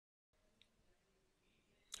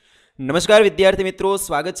નમસ્કાર વિદ્યાર્થી મિત્રો,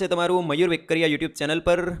 સ્વાગત છે તમારું મયુર વેકરિયા યુટ્યુબ ચેનલ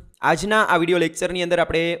પર। આજના આ વિડિયો લેક્ચરની અંદર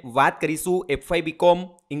આપણે વાત કરીશું F5 BCOM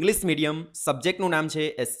ઇંગ્લિશ મીડિયમ સબ્જેક્ટનું નામ છે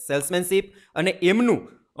સેલ્સમેનશિપ અને એમનું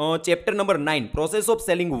chapter number 9 process of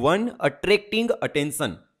selling 1 અટ્રેક્ટિંગ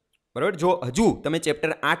attention. બરાબર, જો હજુ તમે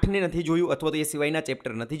ચેપ્ટર 8 ને નથી જોયું અથવા તો એ સિવાયના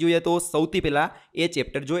ચેપ્ટર નથી જોયા તો સૌથી પહેલા એ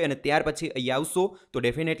ચેપ્ટર જોઈ અને ત્યાર પછી અહીં આવશો તો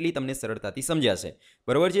ડેફિનેટલી તમને સરળતાથી સમજાશે।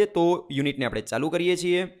 બરાબર છે, તો યુનિટને આપણે ચાલુ કરીએ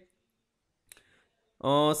છીએ।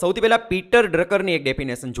 સૌથી પહેલા પીટર ડ્રકરની એક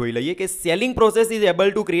ડેફિનેશન જોઈ લઈએ કે selling process is able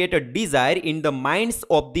to create a Dzire in the minds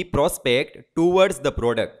of the prospect towards the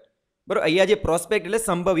product. બરાબર, અહીંયા જે પ્રોસ્પેક્ટ એટલે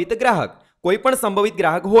સંભવિત ગ્રાહક, કોઈ પણ સંભવિત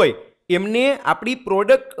ગ્રાહક હોય એમને આપણી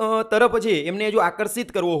પ્રોડક્ટ તરફ છે એમને જો આકર્ષિત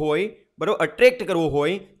કરવો હોય, બરાબર, અટ્રેક્ટ કરવો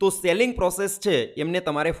હોય તો સેલિંગ પ્રોસેસ છે એમને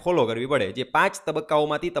તમારે ફોલો કરવી પડે, જે 5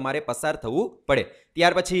 તબક્કાઓમાંથી તમારે પસાર થવું પડે।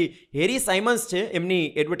 ત્યાર પછી હેરી સાયમન્સ છે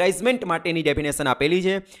એમની એડવર્ટાઇઝમેન્ટ માટેની ડેફિનેશન આપેલી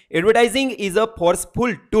છે, advertising is a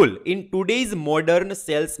ફોર્સફુલ tool in today's modern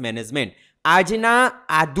cells management. આજના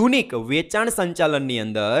આધુનિક વેચાણ સંચાલનની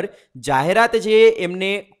અંદર જાહેરાત છે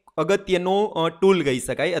એમને અગત્યનો ટૂલ કહી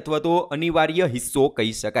શકાય અથવા તો અનિવાર્ય હિસ્સો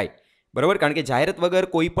કહી શકાય। બરાબર, કારણ કે જાહેરાત વગર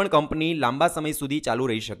કોઈ પણ કંપની લાંબા સમય સુધી ચાલુ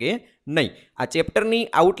રહી શકે નહીં। આ ચેપ્ટરની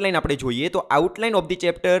આઉટલાઇન આપણે જોઈએ તો આઉટલાઇન ઓફ ધી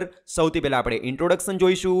ચેપ્ટર સૌથી પહેલાં આપણે ઇન્ટ્રોડક્શન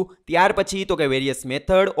જોઈશું, ત્યાર પછી તો કે વેરિયસ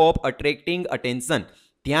મેથડ ઓફ અટ્રેક્ટિંગ અટેન્શન,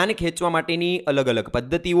 ધ્યાન ખેંચવા માટેની અલગ અલગ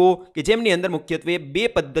પદ્ધતિઓ કે જેમની અંદર મુખ્યત્વે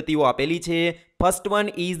 2 પદ્ધતિઓ આપેલી છે। First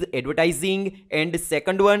one is advertising and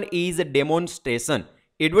second one is demonstration.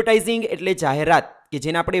 Advertising એટલે જાહેરાત કે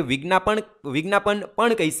જેને આપણે વિજ્ઞાપન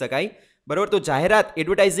પણ કહી શકાય। બરાબર, તો જાહેરાત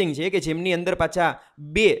એડવર્ટાઇઝિંગ છે કે જેમની અંદર પાછા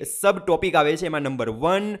 2 સબ ટોપિક આવે છે, એમાં number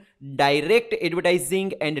 1 direct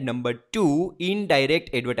advertising and number 2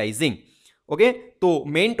 indirect advertising. Okay, તો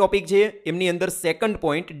મેઇન ટોપિક છે એમની અંદર સેકન્ડ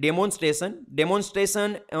પોઈન્ટ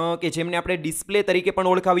ડેમોન્સ્ટ્રેશન કે જેમને આપણે ડિસ્પ્લે તરીકે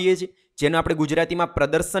પણ ઓળખાવીએ છીએ, જેને આપણે ગુજરાતીમાં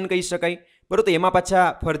પ્રદર્શન કહી શકાય। બરાબર, તો એમાં પાછા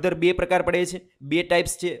ફર્ધર 2 પ્રકાર પડે છે, 2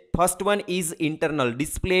 ટાઈપ્સ છે। First one is internal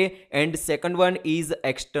display and second one is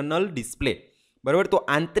external display. બરાબર, તો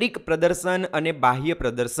આંતરિક પ્રદર્શન અને બાહ્ય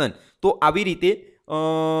પ્રદર્શન। તો આવી રીતે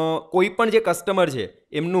કોઈ પણ જે કસ્ટમર છે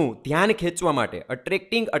એમનું ધ્યાન ખેંચવા માટે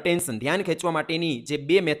અટ્રેક્ટિંગ અટેન્શન, ધ્યાન ખેંચવા માટેની જે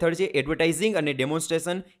 2 મેથડ છે એડવર્ટાઇઝિંગ અને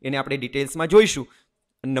ડેમોન્સ્ટ્રેશન, એને આપણે ડિટેલ્સમાં જોઈશું।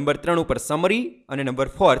 નંબર 3 ઉપર સમરી અને number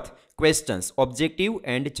 4 questions objective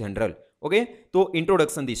and general. Okay, તો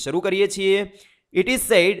ઇન્ટ્રોડક્શનથી શરૂ કરીએ છીએ। It is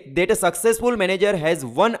said that a successful manager has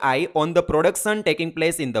one eye on the production taking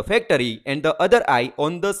place in the factory and the other eye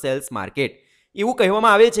on the sales market। એવું કહેવામાં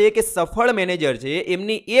આવે છે કે સફળ મેનેજર છે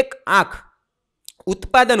એમની એક આંખ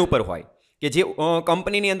ઉત્પાદન ઉપર હોય કે જે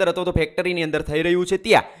કંપનીની અંદર અથવા તો ફેક્ટરીની અંદર થઈ રહ્યું છે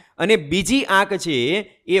ત્યાં, અને બીજી આંખ છે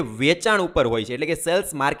એ વેચાણ ઉપર હોય છે એટલે કે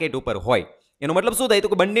સેલ્સ માર્કેટ ઉપર હોય। એનો મતલબ શું થાય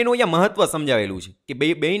તો કે બંનેનું અહીંયા મહત્વ સમજાવેલું છે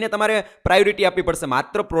કે બેયને તમારે પ્રાયોરિટી આપવી પડશે।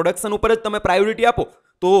 માત્ર પ્રોડક્શન ઉપર જ તમે પ્રાયોરિટી આપો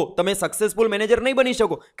તો તમે સક્સેસફુલ મેનેજર નહીં બની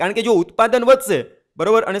શકો, કારણ કે જો ઉત્પાદન વધશે,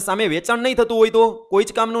 બરાબર, અને સામે વેચાણ નહીં થતું હોય તો કોઈ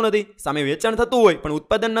જ કામનું નથી। સામે વેચાણ થતું હોય પણ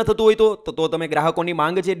ઉત્પાદન ન થતું હોય તો તમે ગ્રાહકોની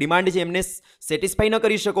માંગ છે, ડિમાન્ડ છે એમને સેટિસ્ફાઈ ન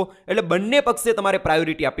કરી શકો, એટલે બંને પક્ષે તમારે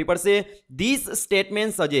પ્રાયોરિટી આપવી પડશે। This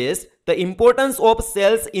statement suggest the importance of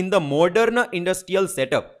cells in the modern industrial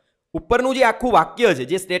setup. ઉપરનું જે આખું વાક્ય છે,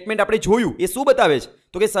 જે સ્ટેટમેન્ટ આપણે જોયું, એ શું બતાવે છે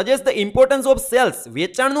તો કે suggest the importance of cells,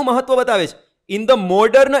 વેચાણનું મહત્વ બતાવે છે in the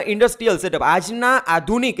modern industrial setup, આજના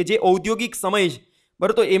આધુનિક જે ઔદ્યોગિક સમય છે,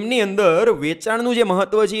 બરાબર, તો એમની અંદર વેચાણનું જે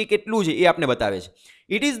મહત્વ છે એ કેટલું છે એ આપણે બતાવે છે।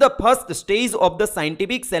 It is the first stage of the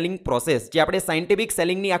scientific selling process, જે આપણે સાયન્ટિફિક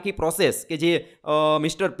સેલિંગની આખી પ્રોસેસ કે જે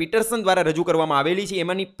મિસ્ટર પીટરસન દ્વારા રજૂ કરવામાં આવેલી છે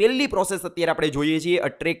એમાંની પહેલી પ્રોસેસ અત્યારે આપણે જોઈએ છીએ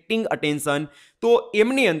અટ્રેક્ટિંગ અટેન્શન। તો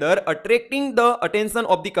એમની અંદર અટ્રેક્ટિંગ the attention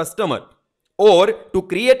of the customer or to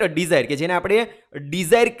create a Dzire, કે જેને આપણે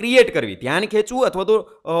ડિઝાયર ક્રિએટ કરવી, ધ્યાન ખેંચવું અથવા તો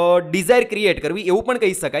ડિઝાયર ક્રિએટ કરવી એવું પણ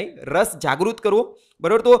કહી શકાય, રસ જાગૃત કરવો।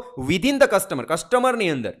 બરાબર, તો વિધિન ધ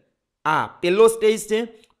કસ્ટમરની અંદર આ પહેલો સ્ટેજ છે।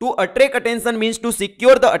 Two attract attention means to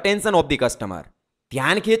secure the attention of the customer.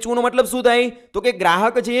 ધ્યાન ખેંચવુંનો મતલબ શું થાય તો કે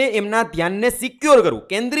ગ્રાહક છે એમના ધ્યાનને સિક્યોર કરવું,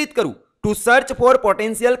 કેન્દ્રિત કરવું। Two search for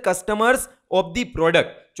potential customers of the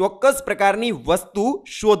product, ચોક્કસ પ્રકારની વસ્તુ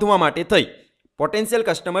શોધવા માટે થઈ પોટેન્શિયલ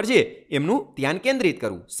કસ્ટમર છે એમનું ધ્યાન કેન્દ્રિત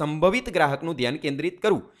કરવું, સંભવિત ગ્રાહકનું ધ્યાન કેન્દ્રિત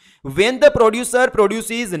કરવું। When the producer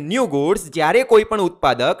પ્રોડ્યુસીસ new goods, જ્યારે કોઈ પણ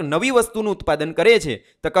ઉત્પાદક નવી વસ્તુનું ઉત્પાદન કરે છે,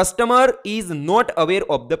 the customer is not aware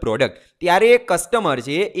of the product, ત્યારે કસ્ટમર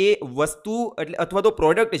છે એ વસ્તુ એટલે અથવા તો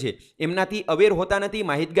પ્રોડક્ટ છે એમનાથી અવેર હોતા નથી,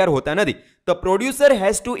 માહિતગાર હોતા નથી। The producer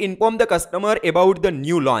has two inform the customer about the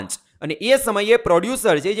new launch, અને એ સમયે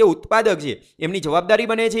પ્રોડ્યુસર છે જે ઉત્પાદક છે એમની જવાબદારી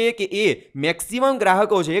બને છે કે એ મેક્સિમમ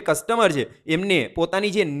ગ્રાહકો છે, કસ્ટમર છે, એમને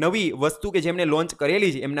પોતાની જે નવી વસ્તુ કે જેમને લોન્ચ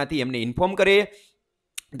કરેલી છે એમનાથી એમને ઇન્ફોર્મ કરે।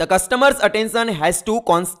 The customer's attention has to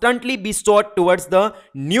constantly be sought towards the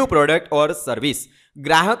new product or service.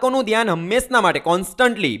 ગ્રાહકોનું ધ્યાન હંમેશના માટે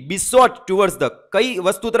constantly B shot towards the કઈ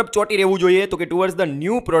વસ્તુ તરફ ચોટી રહેવું જોઈએ તો કે towards the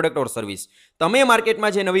new product or service. તમે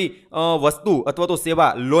માર્કેટમાં જે નવી વસ્તુ અથવા તો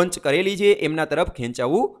સેવા લોન્ચ કરેલી છે એમના તરફ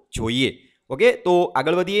ખેંચાવવું જોઈએ. ઓકે, તો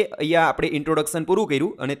આગળ વધીએ. અહીંયા આપણે ઇન્ટ્રોડક્શન પૂરું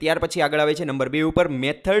કર્યું અને ત્યાર પછી આગળ આવે છે નંબર 2 ઉપર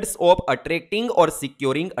મેથડ્સ ઓફ અટ્રેક્ટિંગ ઓર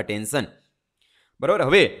સિક્યોરિંગ અટેન્શન. બરાબર,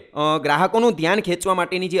 હવે ગ્રાહકોનું ધ્યાન ખેંચવા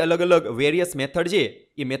માટેની જે અલગ અલગ વેરિયસ મેથડ છે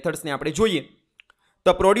એ મેથડ્સને આપણે જોઈએ.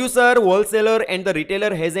 The producer, wholesaler and the retailer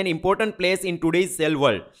has an important place in today's sale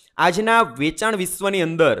world. આજના વેચાણ વિશ્વની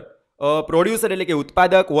અંદર પ્રોડ્યુસર એટલે કે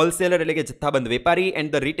ઉત્પાદક, હોલસેલર એટલે કે જથ્થાબંધ વેપારી એન્ડ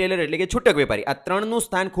ધ રિટેલર એટલે કે છૂટક વેપારી, આ ત્રણનું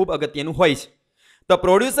સ્થાન ખૂબ અગત્યનું હોય છે. The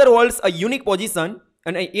producer holds a unique position,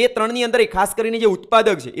 અને એ ત્રણની અંદર ખાસ કરીને જે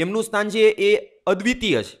ઉત્પાદક છે એમનું સ્થાન છે એ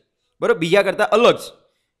અદ્વિતીય છે, બરાબર, બીજા કરતાં અલગ છે.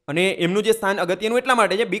 અને એમનું જે સ્થાન અગત્યનું એટલા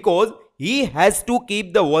માટે છે because he has to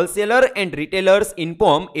keep the wholesaler and retailers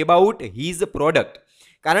inform about his product.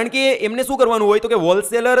 કારણ કે એમને શું કરવાનું હોય તો કે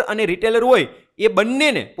હોલસેલર અને રિટેલર હોય એ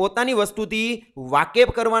બંનેને પોતાની વસ્તુથી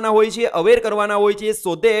વાકેફ કરવાના હોય છે, અવેર કરવાના હોય છે,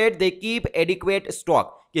 so that they keep adequate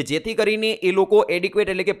stock, કે જેથી કરીને એ લોકો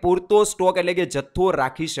એડિક્વેટ એટલે કે પૂરતો સ્ટોક એટલે કે જથ્થો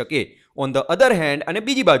રાખી શકે. ઓન ધ અધર હેન્ડ, અને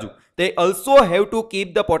બીજી બાજુ they also have to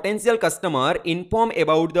keep the potential customer informed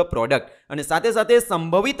about the product, અને સાથે સાથે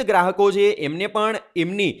સંભવિત ગ્રાહકો છે એમને પણ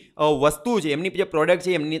એમની વસ્તુ છે, એમની જે પ્રોડક્ટ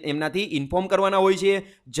છે એમનાથી ઇન્ફોર્મ કરવાના હોય છે.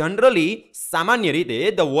 જનરલી સામાન્ય રીતે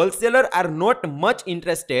the wholesaler are not much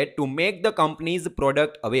interested to make the company's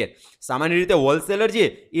product aware. સામાન્ય રીતે હોલસેલર છે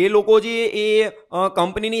એ લોકો જે એ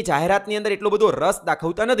કંપનીની જાહેરાતની અંદર એટલો બધો રસ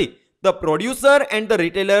દાખવતા નથી. The producer and the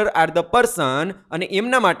retailer are the person, અને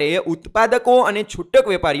એમના માટે ઉત્પાદકો અને છૂટક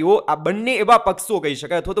વેપારીઓ આ બંને એવા પક્ષો કહી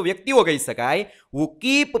શકાય અથવા તો વ્યક્તિઓ કહી શકાય who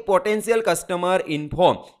keep potential customer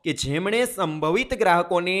informed, કે જેમણે સંભવિત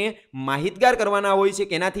ગ્રાહકોને માહિતગાર કરવાના હોય છે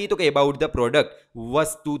કેનાથી તો કે about the product,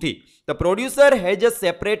 વસ્તુથી. The producer has a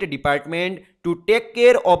separate department to take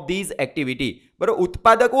care of this activity. બરાબર,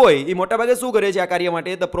 ઉત્પાદક હોય એ મોટાભાગે શું કરે છે આ કાર્ય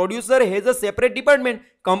માટે? The producer has a separate department.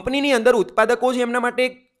 કંપનીની અંદર ઉત્પાદકો છે એમના માટે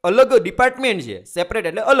અલગ ડિપાર્ટમેન્ટ છે, સેપરેટ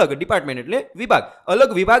એટલે અલગ, ડિપાર્ટમેન્ટ એટલે વિભાગ,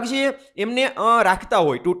 અલગ વિભાગ છે એમને રાખતા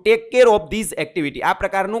હોય to take care of this activity, આ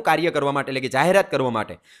પ્રકારનું કાર્ય કરવા માટે એટલે કે જાહેરાત કરવા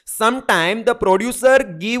માટે. Sometime the producer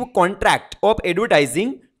give contract of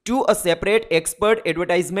advertising to a separate expert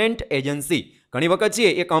advertisement agency. ઘણી વખત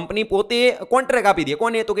છે એ કંપની પોતે કોન્ટ્રાક્ટ આપી દે,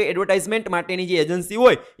 કોને તો કે એડવર્ટાઇઝમેન્ટ માટેની જે એજન્સી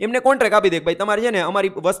હોય એમને કોન્ટ્રાક્ટ આપી દે કે ભાઈ તમારે છે ને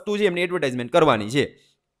અમારી વસ્તુ છે એમની એડવર્ટાઇઝમેન્ટ કરવાની છે,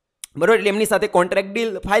 બરાબર, એટલે એમની સાથે કોન્ટ્રાક્ટ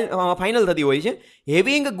ડીલ ફાઇનલ થતી હોય છે.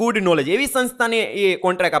 હેવિંગ ગુડ નોલેજ, એવી સંસ્થાને એ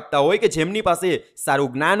કોન્ટ્રાક્ટ આપતા હોય કે જેમની પાસે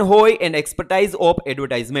સારું જ્ઞાન હોય એન્ડ એક્સપર્ટાઇઝ ઓફ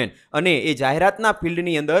એડવર્ટાઇઝમેન્ટ, અને એ જાહેરાતના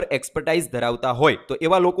ફિલ્ડની અંદર એક્સપર્ટાઇઝ ધરાવતા હોય તો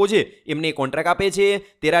એવા લોકો છે એમને કોન્ટ્રાક્ટ આપે છે.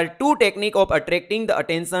 There are two technique of અટ્રેક્ટિંગ the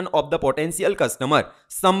attention of the potential customer.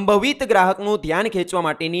 સંભવિત ગ્રાહકનું ધ્યાન ખેંચવા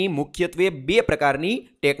માટેની મુખ્યત્વે બે પ્રકારની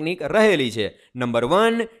ટેકનિક રહેલી છે. Number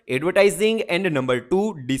 1 advertising and number 2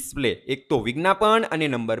 display. એક તો વિજ્ઞાપન અને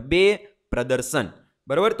નંબર 2 પ્રદર્શન.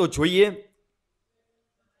 બરાબર, તો જોઈએ.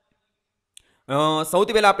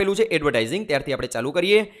 સૌથી પહેલા આપેલું છે એડવર્ટાઇઝિંગ, ત્યારથી આપણે ચાલુ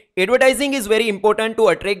કરીએ. Advertising is very important to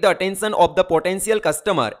attract the attention of the potential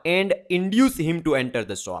customer and induce him to enter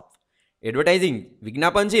the shop. Advertising,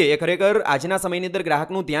 વિજ્ઞાપન છે એ ખરેખર આજના સમયની અંદર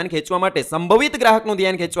ગ્રાહકનું ધ્યાન ખેંચવા માટે, સંભવિત ગ્રાહકનું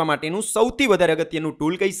ધ્યાન ખેંચવા માટેનું સૌથી વધારે અગત્યનું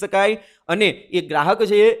ટૂલ કહી શકાય, અને એ ગ્રાહક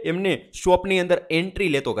છે એમને શોપની અંદર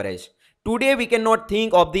એન્ટ્રી લેતો કરે છે. Today we can not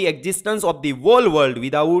think of the existence of the hall world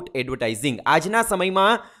without advertising. આજના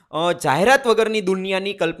સમયમાં જાહેરાત વગરની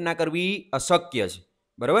દુનિયાની કલ્પના કરવી અશક્ય છે,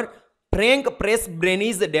 બરાબર. Frank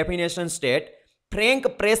પ્રેસબ્રેનીઝ definition state. ફ્રેન્ક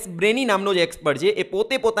પ્રેસબ્રેની નામનો જે એક્સપર્ટ છે એ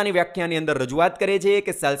પોતે પોતાની વ્યાખ્યાની અંદર રજૂઆત કરે છે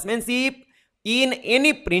કે સેલ્સમેનશિપ in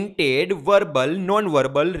any printed, verbal, non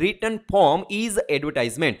verbal, return form is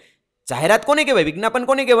advertisement. જાહેરાત કોને કહેવાય? વિજ્ઞાપન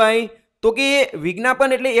કોને કહેવાય? તો કે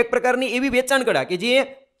વિજ્ઞાપન એટલે એક પ્રકારની એવી વેચાણ કળા કે જે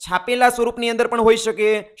છાપેલા સ્વરૂપની અંદર પણ હોઈ શકે,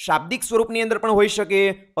 શાબ્દિક સ્વરૂપની અંદર પણ હોઈ શકે,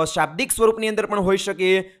 અશાબ્દિક સ્વરૂપની અંદર પણ હોઈ શકે,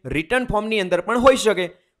 રિટર્ન ફોર્મની અંદર પણ હોઈ શકે,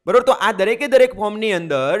 બરોબર. તો આ દરેકે દરેક ફોર્મની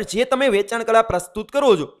અંદર જે તમે વેચાણ કળા પ્રસ્તુત કરો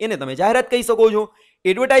છો એને તમે જાહેરાત કહી શકો છો.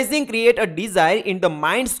 Advertising create a Dzire in the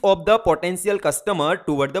minds of the potential customer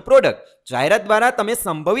toward the product. જાહેરાત દ્વારા તમે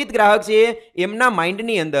સંભવિત ગ્રાહક છે એમના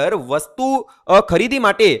માઇન્ડની અંદર વસ્તુ ખરીદી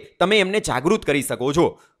માટે તમે એમને જાગૃત કરી શકો છો,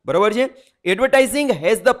 બરોબર છે. Advertising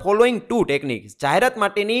has the following 2 techniques. જાહેરાત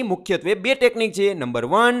માટેની મુખ્યત્વે 2 ટેકનિક છે. Number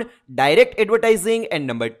 1 direct advertising and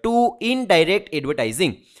number 2 indirect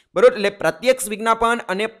advertising, બરોબર. એટલે પ્રત્યક્ષ વિજ્ઞાપન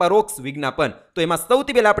અને પરોક્ષ વિજ્ઞાપન. તો એમાં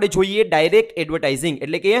સૌથી પહેલા આપણે જોઈએ ડાયરેક્ટ એડવર્ટાઇઝિંગ,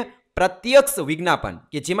 એટલે કે પ્રત્યક્ષ વિજ્ઞાપન,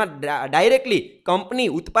 કે જેમાં ડાયરેક્ટલી કંપની,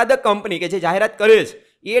 ઉત્પાદક કંપની કે જે જાહેરાત કરે છે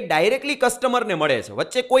એ ડાયરેક્ટલી કસ્ટમરને મળે છે,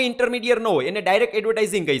 વચ્ચે કોઈ ઇન્ટરમીડિયેટ ન હોય, એને ડાયરેક્ટ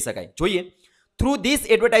એડવર્ટાઇઝિંગ કહી શકાય. જોઈએ. Through this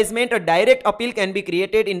advertisement a direct appeal can be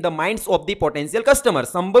created in the minds of the potential customer.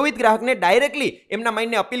 સંભવિત ગ્રાહકને ડાયરેક્ટલી એમના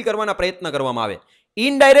માઇન્ડને અપીલ કરવાના પ્રયત્ન કરવામાં આવે.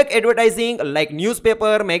 Indirect advertising like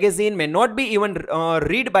newspaper, magazine may not be even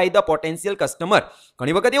read by the potential customer.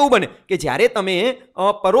 ઘણી વખત એવું બને કે જ્યારે તમે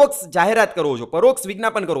પરોક્ષ જાહેરાત કરો છો, પરોક્ષ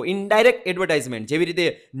વિજ્ઞાપન કરો, ઇનડાયરેક્ટ એડવર્ટાઇઝમેન્ટ, જેવી રીતે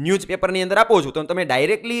ન્યૂઝપેપરની અંદર આપો છો, તો તમે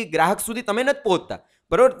ડાયરેક્ટલી ગ્રાહક સુધી તમે નથી પહોંચતા,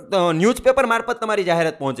 બરોબર. ન્યૂઝપેપર મારફત તમારી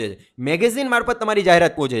જાહેરાત પહોંચે છે, મેગેઝિન મારફત તમારી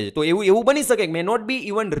જાહેરાત પહોંચે છે, તો એવું બની શકે કે મે not be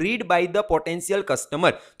even read by the potential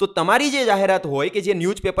customer. તો તમારી જે જાહેરાત હોય કે જે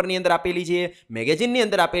ન્યૂઝપેપરની અંદર આપેલી છે, મેગેઝિનની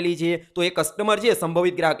અંદર આપેલી છે, તો એ કસ્ટમર છે,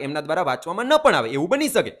 સંભવિત ગ્રાહક, એમના દ્વારા વાંચવામાં ન પણ આવે, એવું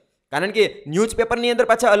બની શકે. કારણ કે ન્યૂઝપેપરની અંદર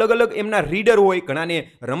પાછા અલગ અલગ એમના રીડર હોય. ઘણાને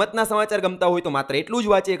રમતના સમાચાર ગમતા હોય તો માત્ર એટલું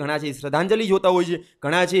જ વાંચે, ઘણા છે શ્રદ્ધાંજલિ જોતા હોય છે,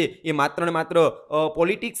 ઘણા છે એ માત્ર ને માત્ર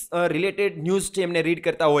પોલિટિક્સ રિલેટેડ ન્યૂઝ છે એમને રીડ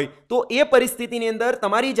કરતા હોય. તો એ પરિસ્થિતિની અંદર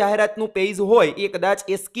તમારી જાહેરાતનું પેજ હોય એ કદાચ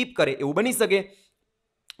એ સ્કીપ કરે, એવું બની શકે.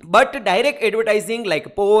 But direct advertising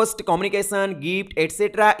like post, communication, gift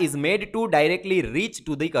etcetera is made two directly rich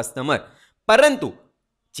to the customer. પરંતુ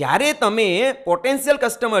જ્યારે તમે પોટેન્શિયલ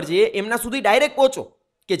કસ્ટમર છે એમના સુધી ડાયરેક્ટ પહોંચો,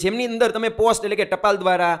 કે જેમની અંદર તમે પોસ્ટ એટલે કે ટપાલ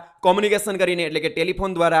દ્વારા, કોમ્યુનિકેશન કરીને એટલે કે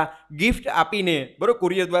ટેલિફોન દ્વારા, ગિફ્ટ આપીને, બરોબર,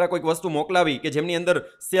 કુરિયર દ્વારા કોઈક વસ્તુ મોકલાવી કે જેમની અંદર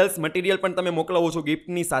સેલ્સ મટીરિયલ પણ તમે મોકલાવો છો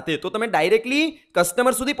ગિફ્ટની સાથે, તો તમે ડાયરેક્ટલી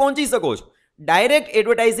કસ્ટમર સુધી પહોંચી શકો છો. Direct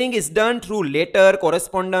advertising is done through letter,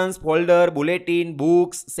 કોરેસ્પોન્ડન્સ, folder, bulletin,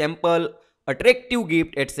 books, sample, attractive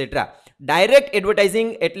gift etcetera. Direct advertising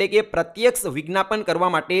એટલે કે પ્રત્યક્ષ વિજ્ઞાપન કરવા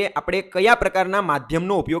માટે આપણે કયા પ્રકારના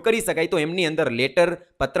માધ્યમનો ઉપયોગ કરી શકાય? તો એમની અંદર લેટર,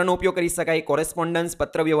 પત્રનો ઉપયોગ કરી શકાય, કોરેસ્પોન્ડન્સ,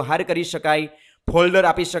 પત્ર વ્યવહાર કરી શકાય, ફોલ્ડર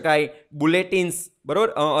આપી શકાય, બુલેટિન્સ,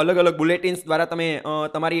 બરોબર, અલગ અલગ બુલેટિન્સ દ્વારા તમે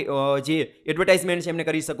તમારી જે એડવર્ટાઇઝમેન્ટ છે એમને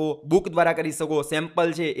કરી શકો, બુક દ્વારા કરી શકો,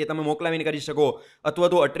 સેમ્પલ છે એ તમે મોકલાવીને કરી શકો,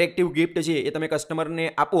 અથવા તો અટ્રેક્ટિવ ગિફ્ટ છે એ તમે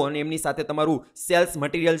કસ્ટમરને આપો અને એમની સાથે તમારું સેલ્સ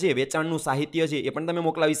મટીરિયલ છે, વેચાણનું સાહિત્ય છે એ પણ તમે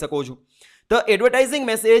મોકલાવી શકો છો. The advertising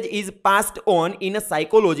message is passed on in a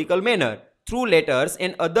psychological manner through letters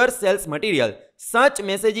and other sales material. Such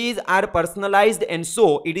messages are personalized and so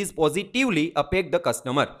it is positively affect the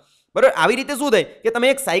customer. બરાબર, આવી રીતે શું થાય કે તમે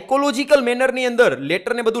એક સાયકોલોજીકલ મેનરની અંદર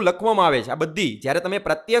લેટરને બધું લખવામાં આવે છે, આ બધી જ્યારે તમે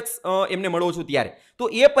પ્રત્યક્ષ એમને મળો છો ત્યારે, તો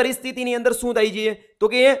એ પરિસ્થિતિની અંદર શું થાય છે તો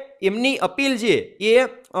કે એમની અપીલ છે એ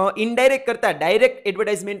ઇનડાયરેક્ટ કરતાં ડાયરેક્ટ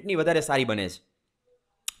એડવર્ટાઇઝમેન્ટની વધારે સારી બને છે.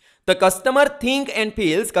 The customer think and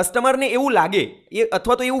feels, કસ્ટમરને એવું લાગે એ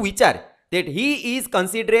અથવા તો એવું વિચાર that he is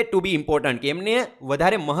considered to be important, કે એમને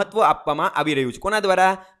વધારે મહત્વ આપવામાં આવી રહ્યું છે. કોના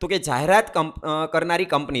દ્વારા? તો કે જાહેરાત કરનારી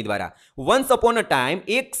કંપની દ્વારા. વન્સ અપોન અ ટાઈમ,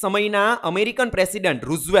 એક સમયના અમેરિકન પ્રેસિડેન્ટ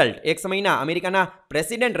રૂઝવેલ્ટ, એક સમયના અમેરિકાના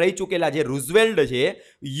પ્રેસિડેન્ટ રહી ચૂકેલા જે રૂઝવેલ્ટ છે,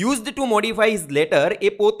 used to modify his letter, એ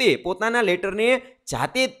પોતાના લેટરને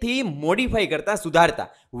જાતેથી મોડિફાઈ કરતા, સુધારતા,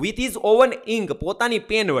 વિથ હિઝ ઓવન ઇંક, પોતાની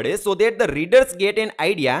પેન વડે, so that the readers gate an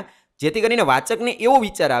idea, જેથી કરીને વાચકને એવો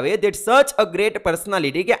વિચાર આવે that such a great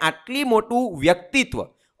personality, કે આટલી મોટું વ્યક્તિત્વ,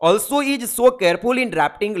 also is so careful in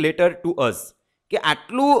drafting letter to us, કે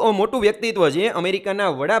આટલું મોટું વ્યક્તિત્વ છે અમેરિકાના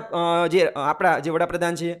જે આપણા જે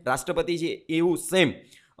વડાપ્રધાન છે, રાષ્ટ્રપતિ છે, એવું સેમ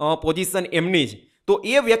પોઝિશન એમની જ. તો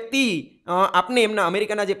એ વ્યક્તિ આપને એમના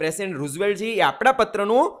અમેરિકાના જે પ્રેસિડેન્ટ રૂઝવેલ્ટ છે એ આપણા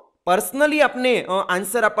પત્રનો પર્સનલી આપને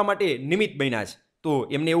આન્સર આપવા માટે નિમિત્ત બન્યા છે. તો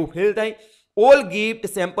એમને એવું ફીલ થાય. All gift,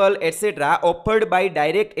 sample, etc. offered by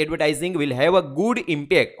direct advertising will have a good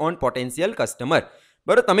impact on potential customer.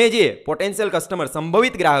 બરાબર, તમે જે પોટેન્શિયલ કસ્ટમર,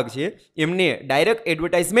 સંભવિત ગ્રાહક છે, એમને ડાયરેક્ટ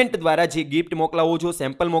એડવર્ટાઇઝમેન્ટ દ્વારા જે ગિફ્ટ મોકલાવો છો,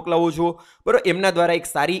 સેમ્પલ મોકલાવો છો, બરાબર, એમના દ્વારા એક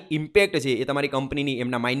સારી ઇમ્પેક્ટ છે એ તમારી કંપનીની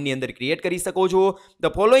એમના માઇન્ડની અંદર ક્રિએટ કરી શકો છો.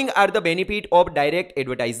 The following are the benefit of direct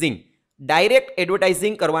advertising. Direct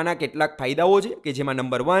advertising કરવાના કેટલાક ફાયદાઓ છે કે જેમાં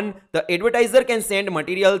number 1, the એડવર્ટાઇઝર can send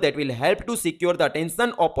material that will help to secure the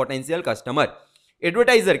attention of potential customer.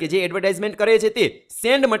 એડવર્ટાઇઝર કે જે એડવર્ટાઇઝમેન્ટ કરે છે તે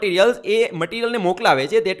સેન્ડ મટીરિયલ્સ, એ મટીરિયલને મોકલાવે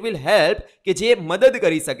છે, ધેટ વિલ હેલ્પ, કે જે મદદ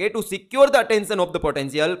કરી શકે two secure the attention of the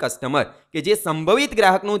potential customer, કે જે સંભવિત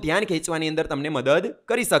ગ્રાહકનું ધ્યાન ખેંચવાની અંદર તમને મદદ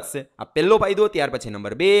કરી શકશે. આ પહેલો ફાયદો. ત્યાર પછી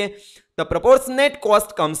number 2, the પ્રપોર્શનેટ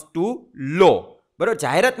cost comes to લો. બરાબર,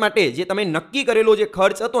 જાહેરાત માટે જે તમે નક્કી કરેલો જે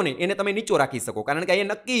ખર્ચ હતો ને એને તમે નીચો રાખી શકો, કારણ કે એ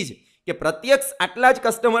નક્કી છે કે પ્રત્યક્ષ આટલા જ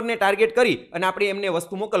કસ્ટમરને ટાર્ગેટ કરી અને આપણે એમને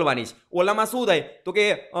વસ્તુ મોકલવાની છે. ઓલામાં શું થાય તો કે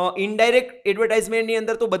ઇનડાયરેક્ટ એડવર્ટાઇઝમેન્ટની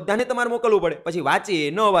અંદર તો બધાને તમારે મોકલવું પડે, પછી વાંચે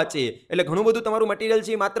ન વાંચે એટલે ઘણું બધું તમારું મટીરિયલ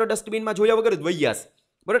છે માત્ર ડસ્ટબિનમાં જોયા વગર જ વહી જશે.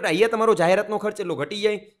 બરાબર, અહીંયા તમારો જાહેરાતનો ખર્ચ એટલો ઘટી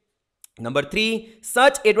જાય. Number 3,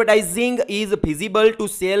 such advertising is feasible to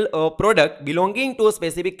sell a product belonging to a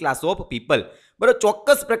specific class of people. બરાબર,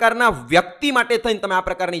 ચોક્કસ પ્રકારના વ્યક્તિ માટે થઈને તમે આ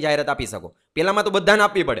પ્રકારની જાહેરાત આપી શકો. પહેલામાં તો બધાને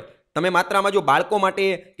આપવી પડે, તમે માત્ર આમાં જો બાળકો માટે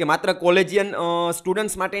કે માત્ર કોલેજિયન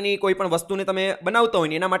સ્ટુડન્ટ્સ માટેની કોઈ પણ વસ્તુને તમે બનાવતા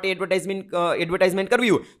હોય ને એના માટે એડવર્ટાઇઝમેન્ટ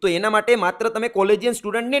કરવી હોય તો એના માટે માત્ર તમે કોલેજિયન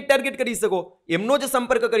સ્ટુડન્ટને જ ટાર્ગેટ કરી શકો, એમનો જ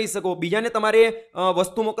સંપર્ક કરી શકો, બીજાને તમારે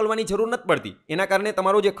વસ્તુ મોકલવાની જરૂર નથી પડતી. એના કારણે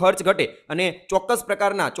તમારો જે ખર્ચ ઘટે અને ચોક્કસ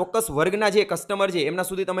પ્રકારના ચોક્કસ વર્ગના જે કસ્ટમર છે એમના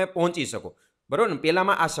સુધી તમે પહોંચી શકો. બરાબર ને,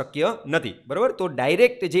 પહેલામાં આ શક્ય નથી. બરાબર, તો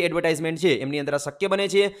ડાયરેક્ટ જે એડવર્ટાઇઝમેન્ટ છે એમની અંદર આ શક્ય બને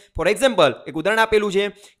છે. ફોર એક્ઝામ્પલ એક ઉદાહરણ આપેલું છે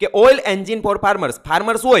કે ઓઇલ એન્જિન ફોર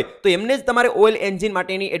ફાર્મર્સ હોય તો એમને જ તમારે ઓઇલ એન્જિન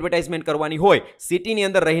માટેની એડવર્ટાઇઝમેન્ટ કરવાની હોય. સિટીની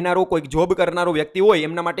અંદર રહેનારો કોઈક જોબ કરનારો વ્યક્તિ હોય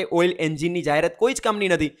એમના માટે ઓઇલ એન્જિનની જાહેરાત કોઈ જ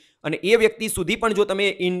કામની નથી. અને એ વ્યક્તિ સુધી પણ જો તમે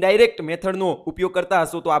ઇનડાયરેક્ટ મેથડનો ઉપયોગ કરતા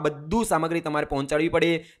હશો તો આ બધું સામગ્રી તમારે પહોંચાડવી પડે,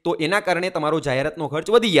 તો એના કારણે તમારો જાહેરાતનો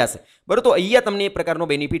ખર્ચ વધી જશે. બરાબર, તો અહીંયા તમને એક પ્રકારનો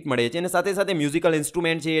બેનિફિટ મળે છે. અને સાથે સાથે મ્યુઝિકલ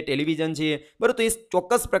ઇન્સ્ટ્રુમેન્ટ છે, ટેલિવિઝન છે, બરાબર, તો એ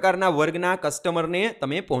ચોક્કસ પ્રકારના વર્ગના કસ્ટમરને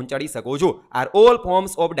તમે પહોંચાડી શકો છો. Are all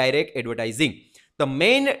forms of direct advertising. The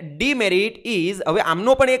main ડીમેરિટ is, હવે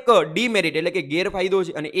આમનો પણ એક ડીમેરિટ એટલે કે ગેરફાયદો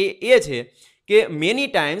છે, અને એ છે કે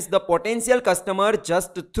many times the potential customer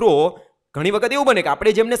just throw, ઘણી વખત એવું બને કે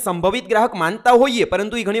આપણે જેમને સંભવિત ગ્રાહક માનતા હોઈએ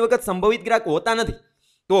પરંતુ એ ઘણી વખત સંભવિત ગ્રાહક હોતા નથી.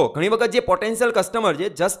 તો ઘણી વખત જે પોટેન્શિયલ કસ્ટમર છે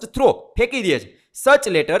જસ્ટ થ્રો, ફેંકી દે છે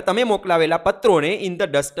સચ લેટર, તમે મોકલાવેલા પત્રોને ઇન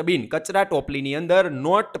ધ ડસ્ટબિન, કચરા ટોપલીની અંદર,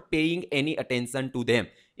 not paying any attention to them,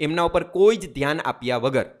 એમના ઉપર કોઈ જ ધ્યાન આપ્યા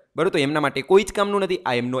વગર. બરાબર, તો એમના માટે કોઈ જ કામનું નથી.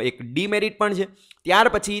 આ એમનો એક ડીમેરિટ પણ છે. ત્યાર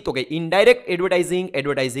પછી તો કે ઇનડાયરેક્ટ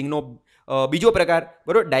એડવર્ટાઇઝિંગનો બીજો પ્રકાર.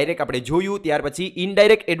 બરાબર, ડાયરેક્ટ આપણે જોયું, ત્યાર પછી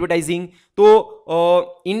ઇનડાયરેક્ટ એડવર્ટાઇઝિંગ. તો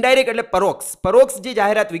ઇનડાયરેક્ટ એટલે પરોક્ષ જે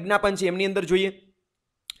જાહેરાત વિજ્ઞાપન છે એમની અંદર જોઈએ.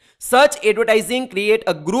 સચ advertising create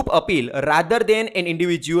a group appeal rather then N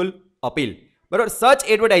individual appeal. બરાબર,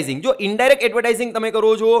 સચ એડવર્ટાઇઝિંગ, જો ઇનડાયરેક્ટ એડવર્ટાઇઝિંગ તમે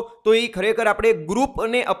કરો છો તો એ ખરેખર આપણે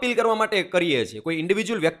ગ્રુપને અપીલ કરવા માટે કરીએ છીએ, કોઈ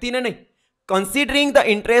ઇન્ડિવિજ્યુઅલ વ્યક્તિને નહીં. Considering the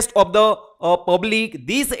interest of the public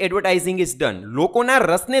this advertising is done. લોકોના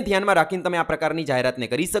રસને ધ્યાનમાં રાખીને તમે આ પ્રકારની જાહેરાતને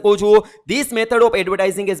કરી શકો છો. This method of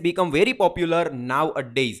advertising has become very popular now a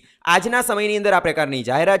days. આજના સમયની અંદર આ પ્રકારની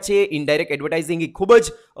જાહેરાત છે, ઇનડાયરેક્ટ એડવર્ટાઇઝિંગ એ ખૂબ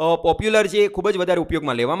જ પોપ્યુલર છે, ખૂબ જ વધારે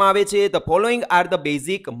ઉપયોગમાં લેવામાં આવે છે. The following are the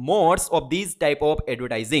basic modes of this type of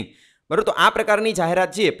advertising. બરાબર, તો આ પ્રકારની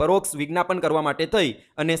જાહેરાત છે પરોક્ષ વિજ્ઞાપન કરવા માટે થઈ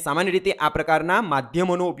અને સામાન્ય રીતે આ પ્રકારના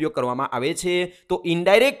માધ્યમોનો ઉપયોગ કરવામાં આવે છે. તો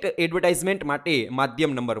ઇનડાયરેક્ટ એડવર્ટાઇઝમેન્ટ માટે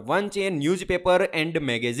માધ્યમ નંબર 1 છે ન્યૂઝપેપર એન્ડ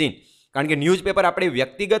મેગેઝિન. કારણ કે ન્યૂઝપેપર આપણે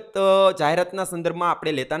વ્યક્તિગત જાહેરાતના સંદર્ભમાં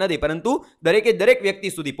આપણે લેતા નથી, પરંતુ દરેક વ્યક્તિ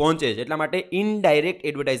સુધી પહોંચે છે, એટલા માટે ઇનડાયરેક્ટ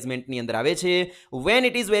એડવર્ટાઇઝમેન્ટની અંદર આવે છે. When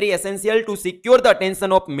it is very essential two secure the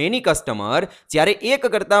attention of many customer, જ્યારે એક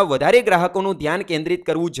કરતાં વધારે ગ્રાહકોનું ધ્યાન કેન્દ્રિત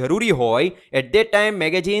કરવું જરૂરી હોય, at that time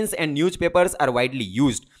magazines and newspapers R widely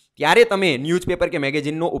used. ત્યારે તમે ન્યૂઝપેપર કે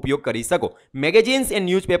મેગેઝિનનો ઉપયોગ કરી શકો. Magazines and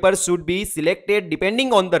newspaper should be selected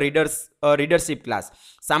depending on the રીડરશિપ class.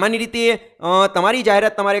 સામાન્ય રીતે તમારી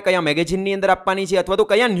જાહેરાત તમારે કયા મેગેઝિનની અંદર આપવાની છે અથવા તો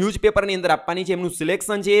કયા ન્યૂઝપેપરની અંદર આપવાની છે, એમનું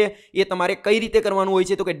સિલેક્શન છે એ તમારે કઈ રીતે કરવાનું હોય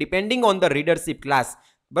છે, તો કે ડિપેન્ડિંગ ઓન ધ રીડરશિપ ક્લાસ.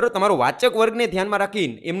 બરાબર, તમારો વાચક વર્ગને ધ્યાનમાં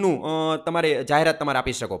રાખીને એમનું તમારે જાહેરાત તમારે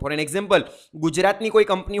આપી શકો. ફોર એન એક્ઝામ્પલ, ગુજરાતની કોઈ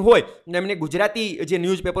કંપની હોય ને એમને ગુજરાતી જે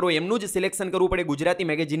ન્યૂઝપેપર હોય એમનું જ સિલેક્શન કરવું પડે, ગુજરાતી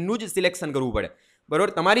મેગેઝિનનું જ સિલેક્શન કરવું પડે.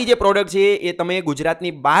 બરાબર, તમારી જે પ્રોડક્ટ છે એ તમે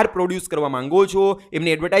ગુજરાતની બહાર પ્રોડ્યુસ કરવા માંગો છો,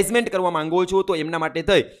 એમની એડવર્ટાઇઝમેન્ટ કરવા માંગો છો, તો એમના માટે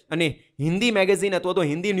થઈ અને હિન્દી મેગેઝિન અથવા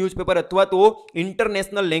તો હિન્દી ન્યૂઝપેપર અથવા તો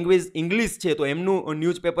ઇન્ટરનેશનલ લેંગ્વેજ ઇંગ્લિશ છે તો એમનું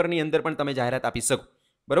ન્યૂઝપેપરની અંદર પણ તમે જાહેરાત આપી શકો.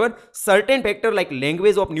 બરાબર, certain factor like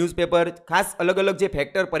language of newspaper, ખાસ અલગ જે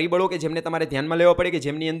ફેક્ટર પરિબળો કે જેમને તમારે ધ્યાનમાં લેવા પડે કે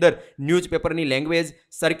જેમની અંદર ન્યૂઝપેપરની લેંગ્વેજ,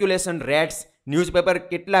 સર્ક્યુલેશન રેટ્સ, ન્યૂઝપેપર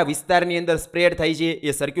કેટલા વિસ્તારની અંદર સ્પ્રેડ થાય છે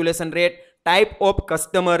એ circulation rate, type of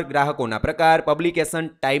customer, ગ્રાહકોના પ્રકાર,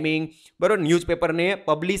 પબ્લિકેશન ટાઈમિંગ, બરાબર, ન્યૂઝપેપરને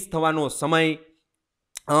પબ્લિશ થવાનો સમય,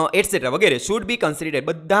 એટસેટ્રા વગેરે શુડ બી કન્સિડર્ડ.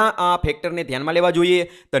 બધા આ ફેક્ટરને ધ્યાનમાં લેવા જોઈએ.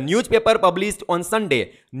 The newspaper published on Sunday,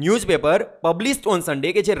 newspaper published on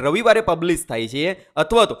Sunday કે જે રવિવારે પબ્લિશ થાય છે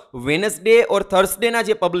અથવા તો વેનસડે ઓર થર્સડેના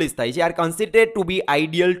જે પબ્લિશ થાય છે R considered two B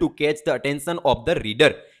ideal to catch the attention of the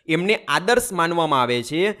reader. એમને આદર્શ માનવામાં આવે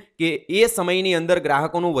છે કે એ સમયની અંદર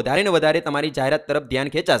ગ્રાહકોનું વધારે ને વધારે તમારી જાહેરાત તરફ ધ્યાન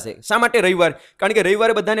ખેંચાશે. શા માટે રવિવાર? કારણ કે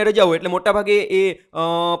રવિવારે બધાને રજા હોય એટલે મોટાભાગે એ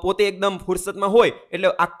પોતે એકદમ ફુરસતમાં હોય એટલે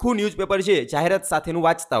આખું ન્યૂઝપેપર છે જાહેરાત સાથેનું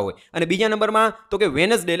વાંચતા હોય. અને બીજા નંબરમાં તો કે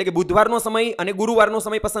વેનસડે એટલે કે બુધવારનો સમય અને ગુરુવારનો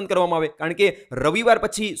સમય પસંદ કરવામાં આવે, કારણ કે રવિવાર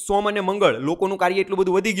પછી સોમ અને મંગળ લોકોનું કાર્ય એટલું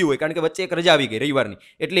બધું વધી ગયું હોય, કારણ કે વચ્ચે એક રજા આવી ગઈ રવિવારની,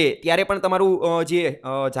 એટલે ત્યારે પણ તમારું જે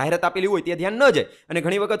જાહેરાત આપેલી હોય ત્યાં ધ્યાન ન જાય. અને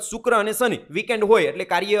ઘણી વખત શુક્ર અને શનિ વીકેન્ડ હોય એટલે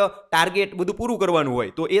કાર્ય ટાર્ગેટ બધું પૂરું કરવાનું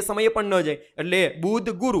હોય તો એ સમયે પણ ન જાય. એટલે બુધ,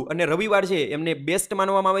 ગુરુ અને રવિવાર છે એમને બેસ્ટ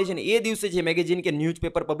માનવામાં આવે છે અને એ દિવસે જે મેગેઝિન કે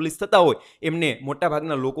ન્યૂઝપેપર પબ્લિશ થતા હોય એમને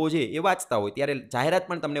મોટાભાગના લોકો છે એ વાંચતા હોય, ત્યારે જાહેરાત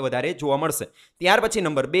પણ તમને વધારે જોવા મળશે. ત્યાર પછી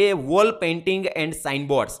number 2, wall painting and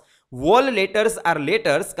સાઇનબોર્ડ્સ. Wall letters are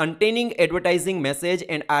letters containing advertising message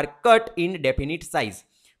and are cut in definite size.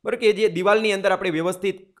 બરાબર, કે જે દિવાલની અંદર આપણે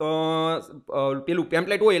વ્યવસ્થિત પેલું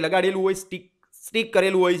પેમ્પલેટ હોય લગાડેલું હોય, સ્ટીક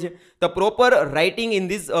કરેલું હોય છે. The proper writing in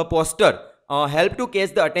this poster help to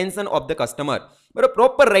catch the attention of the customer. બરાબર,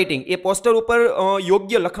 પ્રોપર રાઇટિંગ એ પોસ્ટર ઉપર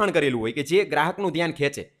યોગ્ય લખાણ કરેલું હોય કે જે ગ્રાહકનું ધ્યાન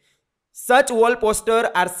ખેંચે. Such wall posters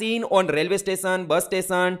are seen on railway station, bus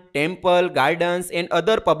station, temple, gardens and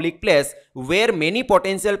other public place where many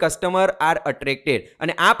potential customer are attracted.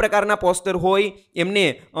 અને આ પ્રકારના પોસ્ટર હોય એમને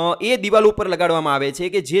એ દિવાલ ઉપર લગાડવામાં આવે છે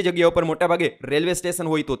કે જે જગ્યા ઉપર મોટાભાગે રેલવે સ્ટેશન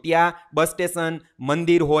હોય તો ત્યાં, બસ સ્ટેશન,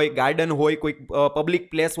 મંદિર હોય, ગાર્ડન હોય, કોઈ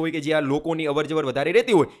પબ્લિક પ્લેસ હોય કે જ્યાં લોકોની અવરજવર વધારે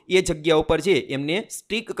રહેતી હોય એ જગ્યા ઉપર છે એમને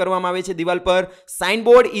સ્ટીક કરવામાં આવે છે દિવાલ પર.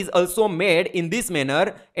 Signboard is also made in this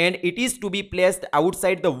manner and it is two B placed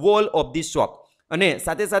outside the wall of the shop. અને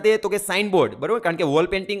સાથે સાથે તો કે સાઇનબોર્ડ, બરાબર, કારણ કે વોલ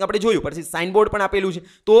પેઇન્ટિંગ આપણે જોયું, પછી સાઇનબોર્ડ પણ આપેલું છે.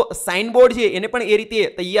 તો સાઇનબોર્ડ છે એને પણ એ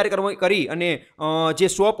રીતે તૈયાર કરી અને જે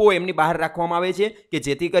શોપ હોય એમની બહાર રાખવામાં આવે છે કે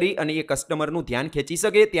જેથી કરી અને એ કસ્ટમરનું ધ્યાન ખેંચી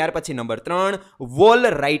શકે. ત્યાર પછી નંબર 3,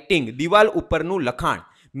 વોલ રાઇટિંગ, દિવાલ ઉપરનું લખાણ.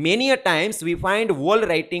 Many a times we find wall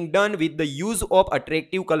writing done with the use of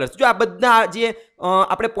attractive colors. જો આ બધા જે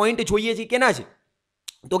આપણે પોઈન્ટ જોઈએ છીએ કેના છે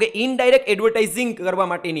તો કે ઇનડાયરેક્ટ એડવર્ટાઇઝિંગ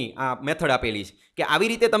કરવા માટેની આ મેથડ આપેલી છે કે આવી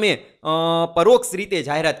રીતે તમે પરોક્ષ રીતે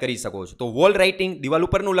જાહેરાત કરી શકો છો. તો વોલ રાઇટિંગ, દિવાલ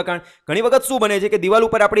ઉપરનું લખાણ. ઘણી વખત શું બને છે કે દિવાલ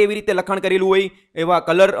ઉપર આપણે એવી રીતે લખાણ કરેલું હોય, એવા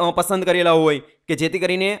કલર પસંદ કરેલા હોય કે જેથી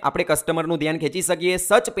કરીને આપણે કસ્ટમરનું ધ્યાન ખેંચી શકીએ.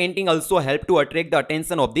 સચ painting also help to attract the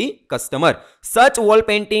attention of the customer. સચ wall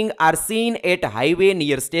painting R scene eight highway,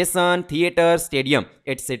 near station, theatre, stadium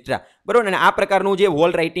etcetera. બરાબર, અને આ પ્રકારનું જે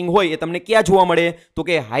વોલ રાઇટિંગ હોય એ તમને ક્યાં જોવા મળે તો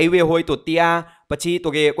કે હાઈવે હોય તો ત્યાં, પછી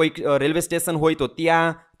તો કે કોઈક રેલવે સ્ટેશન હોય તો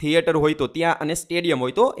ત્યાં, થિયેટર હોય તો ત્યાં અને સ્ટેડિયમ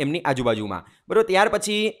હોય તો એમની આજુબાજુમાં. બરાબર, ત્યાર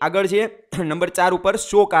પછી આગળ છે નંબર 4 ઉપર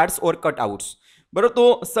શો કાર્ડ્સ ઓર કટઆઉટ્સ. બરાબર, તો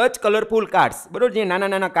સચ કલરફુલ કાર્ડ્સ, બરાબર, જે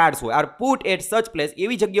નાના નાના કાર્ડ્સ હોય આર પુટ એટ સચ પ્લેસ,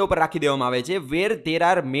 એવી જગ્યા ઉપર રાખી દેવામાં આવે છે વેર there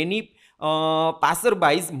are many passer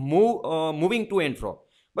બાઇઝ moving two and fro.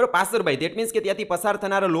 બરાબર, પાસરબાઈ ધેટ મીન્સ કે ત્યાંથી પસાર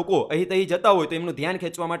થનારા લોકો અહીં તહીં જતા હોય તો એમનું ધ્યાન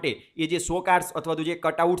ખેંચવા માટે એ જે શો કાર્ડ્સ અથવા તો જે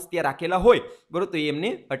કટઆઉટ્સ ત્યાં રાખેલા હોય, બરાબર, તો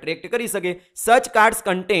એમને અટ્રેક્ટ કરી શકે. સચ cards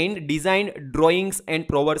content design, drawings and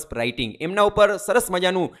પ્રોવર્બ્સ writing. એમના ઉપર સરસ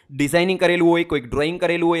મજાનું ડિઝાઇનિંગ કરેલું હોય, કોઈક ડ્રોઈંગ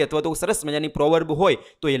કરેલું હોય અથવા તો સરસ મજાની પ્રોવર્બ હોય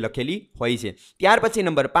તો એ લખેલી હોય છે. ત્યાર પછી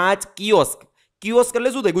નંબર 5, કિયોસ્ક. કિયોસ્ક એટલે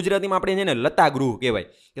શું થાય? ગુજરાતીમાં આપણે જેને લતાગૃહ કહેવાય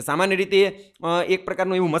કે સામાન્ય રીતે એક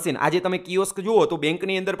પ્રકારનું એવું મશીન. આજે તમે કિયોસ્ક જુઓ તો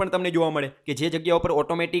બેંકની અંદર પણ તમને જોવા મળે કે જે જગ્યા ઉપર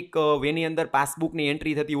ઓટોમેટિક વેની અંદર પાસબુકની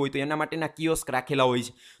એન્ટ્રી થતી હોય તો એના માટેના કિયોસ્ક રાખેલા હોય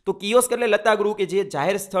છે. તો કિયોસ્ક એટલે લતાગૃહ કે જે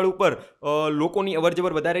જાહેર સ્થળ ઉપર લોકોની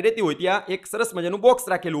અવરજવર વધારે રહેતી હોય ત્યાં એક સરસ મજાનું બોક્સ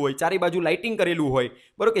રાખેલું હોય, ચારે બાજુ લાઇટિંગ કરેલું હોય,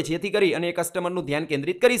 બરોબર, કે જેથી કરી અને કસ્ટમરનું ધ્યાન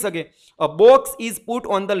કેન્દ્રિત કરી શકે. A box is put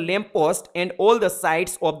on the lamp post and all the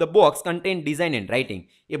sides of the box content design and writing.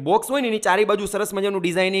 A box હોય ને એની ચારે બાજુ સરસ મજાનું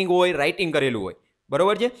ડિઝાઇનિંગ હોય, રાઇટિંગ કરેલું હોય,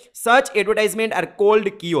 બરોબર છે. સચ એડવર્ટાઇઝમેન્ટ આર કોલ્ડ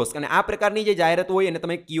કિયોસ્ક. અને આ પ્રકારની જે જાહેરાત હોય એને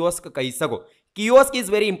તમે કિયોસ્ક કહી શકો. Kiosk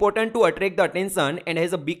is very important to attract the attention and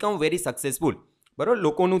has become very successful. બરોબર,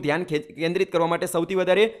 લોકોનું ધ્યાન કેન્દ્રિત કરવા માટે સૌથી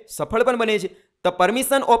વધારે સફળ પણ બને છે. The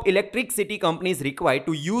permission of electricity companies required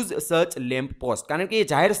to use સચ લેમ્પ પોસ્ટ. કારણ કે એ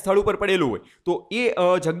જાહેર સ્થળ ઉપર પડેલું હોય તો એ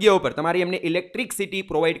જગ્યા ઉપર તમારે એમને ઇલેક્ટ્રિસિટી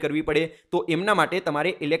પ્રોવાઈડ કરવી પડે તો એમના માટે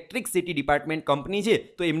તમારે ઇલેક્ટ્રિસિટી ડિપાર્ટમેન્ટ કંપની છે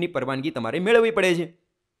તો એમની પરવાનગી તમારે મેળવવી પડે છે.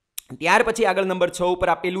 ત્યાર પછી આગળ નંબર 6 ઉપર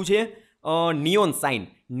આપેલું છે નિયોન સાઇન.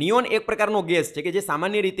 નિયોન એક પ્રકારનો ગેસ છે કે જે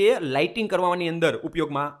સામાન્ય રીતે લાઇટિંગ કરવાની અંદર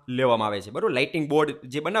ઉપયોગમાં લેવામાં આવે છે. બરોબર, લાઇટિંગ બોર્ડ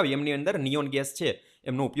જે બનાવી એમની અંદર નિયોન ગેસ છે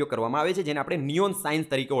એમનો ઉપયોગ કરવામાં આવે છે જેને આપણે નિયોન સાઇન્સ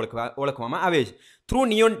તરીકે ઓળખવામાં આવે છે. Through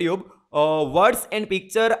neon tube words and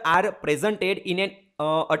picture R presented in an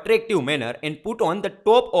attractive manner and put on the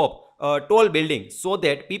top of tall building so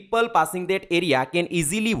that people passing that area can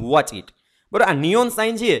easily watch it. બરાબર, આ neon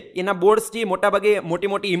sign છે એના boards છે મોટાભાગે મોટી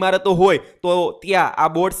મોટી ઇમારતો હોય તો ત્યાં આ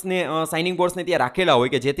બોર્ડ્સને સાઇનિંગ બોર્ડ્સને ત્યાં રાખેલા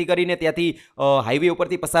હોય કે જેથી કરીને ત્યાંથી હાઈવે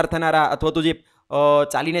ઉપરથી પસાર થનારા અથવા તો જે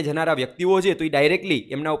ચાલીને જનારા વ્યક્તિઓ છે તો એ ડાયરેક્ટલી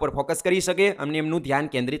એમના ઉપર ફોકસ કરી શકે અને એમનું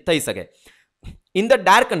ધ્યાન કેન્દ્રિત થઈ શકે. In the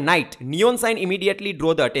dark night neon sign immediately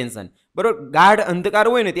draw the attention. બરોબર, ગાઢ અંધકાર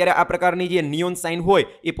હોય ને ત્યારે આ પ્રકારની જે નિયોન સાઇન હોય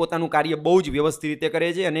એ પોતાનું કાર્ય બહુ જ વ્યવસ્થિત રીતે કરે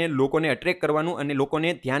છે અને લોકોને અટ્રેક્ટ કરવાનું અને લોકોને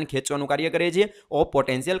ધ્યાન ખેંચવાનું કાર્ય કરે છે of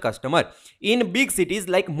potential customer. In big cities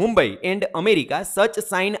like Mumbai and America સચ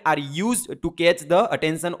sign are used to catch the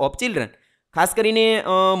attention of children. ખાસ કરીને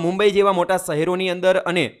મુંબઈ જેવા મોટા શહેરોની અંદર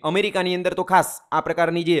અને અમેરિકાની અંદર તો ખાસ આ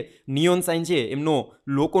પ્રકારની જે નિયોન સાઇન છે એમનો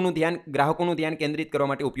લોકોનું ધ્યાન, ગ્રાહકોનું ધ્યાન કેન્દ્રિત કરવા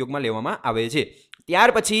માટે ઉપયોગમાં લેવામાં આવે છે.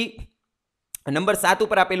 ત્યાર પછી નંબર 7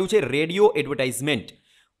 ઉપર આપેલું છે રેડિયો એડવર્ટાઇઝમેન્ટ.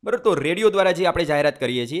 બરાબર, તો રેડિયો દ્વારા જે આપણે જાહેરાત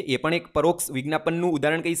કરીએ છીએ એ પણ એક પરોક્ષ વિજ્ઞાપનનું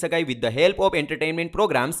ઉદાહરણ કહી શકાય. With the help of entertainment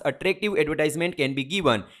programs attractive advertisement can be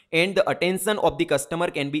given and the attention of the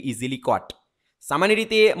customer can be easily કોટ. સામાન્ય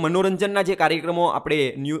રીતે મનોરંજનના જે કાર્યક્રમો આપણે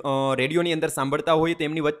રેડિયોની અંદર સાંભળતા હોઈએ તો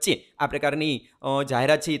એમની વચ્ચે આ પ્રકારની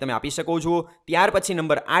જાહેરાત છે તમે આપી શકો છો. ત્યાર પછી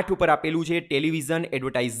નંબર 8 ઉપર આપેલું છે ટેલિવિઝન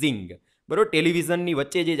એડવર્ટાઇઝિંગ. બરાબર, ટેલિવિઝનની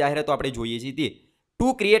વચ્ચે જે જાહેરાતો આપણે જોઈએ છીએ તે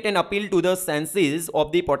to create N appeal to the senses of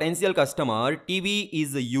the potential customer TV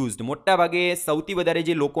is used. મોટા ભાગે સૌથી વધારે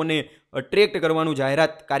જે લોકોને અટ્રેક્ટ કરવાનું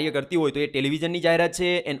જાહેરાત કાર્ય કરતી હોય તો એ ટેલિવિઝનની જાહેરાત છે.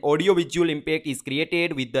 And audio visual impact is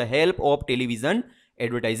created with the help of television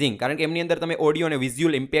advertising. કારણ કે એમની અંદર તમે ઓડિયો અને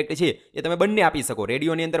વિઝ્યુઅલ ઇમ્પેક્ટ છે એ તમે બંને આપી શકો.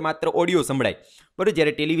 રેડિયોની અંદર માત્ર ઓડિયો સંભળાય, બરાબર,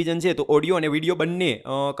 જ્યારે ટેલિવિઝન છે તો ઓડિયો અને વિડીયો બંને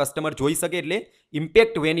કસ્ટમર જોઈ શકે, એટલે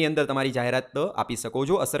ઇમ્પેક્ટ વેની અંદર તમારી જાહેરાત આપી શકો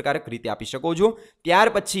છો, અસરકારક રીતે આપી શકો છો. ત્યાર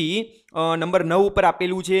પછી નંબર 9 ઉપર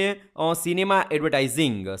આપેલું છે સિનેમા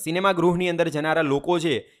એડવર્ટાઇઝિંગ. સિનેમા ગૃહની અંદર જનારા લોકો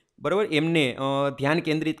છે, બરાબર, એમને ધ્યાન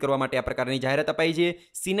કેન્દ્રિત કરવા માટે આ પ્રકારની જાહેરાત અપાઈ છે.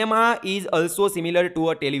 Cinema is also similar to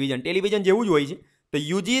a television. Television જેવું જ હોય છે. The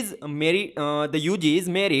uses,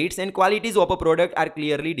 merits and qualities of a product are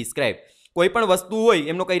clearly described. કોઈ પણ વસ્તુ હોય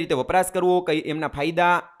એમનો કઈ રીતે વપરાશ કરવો, કઈ એમના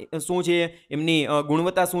ફાયદા શું છે, એમની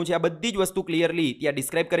ગુણવત્તા શું છે, આ બધી જ વસ્તુ ક્લિયરલી ત્યાં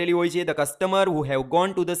ડિસ્ક્રાઇબ કરેલી હોય છે. The customer who have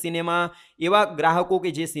gone to the cinema, એવા ગ્રાહકો કે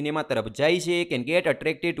જે સિનેમા તરફ જાય છે, કેન ગેટ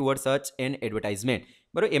અટ્રેક્ટેડ ટુવર્ડ સચ એન એડવર્ટાઇઝમેન્ટ.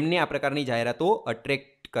 બરાબર, એમને આ પ્રકારની જાહેરાતો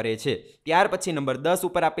અટ્રેક્ટ કરે છે. ત્યાર પછી નંબર 10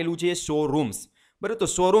 ઉપર આપેલું છે શોરૂમ્સ. બરાબર, તો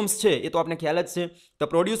શોરૂમ્સ છે એ તો આપણે ખ્યાલ જ છે. The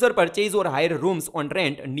producer purchase or higher rooms on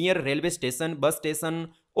rent near railway station, bus station,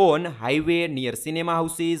 on highway, near cinema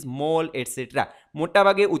houses, mall etcetera.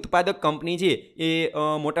 મોટાભાગે ઉત્પાદક કંપની છે એ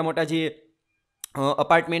મોટા મોટા જે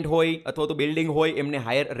અપાર્ટમેન્ટ હોય અથવા તો બિલ્ડિંગ હોય એમને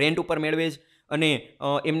હાયર રેન્ટ ઉપર મેળવે છે અને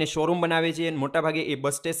એમને શોરૂમ બનાવે છે. મોટાભાગે એ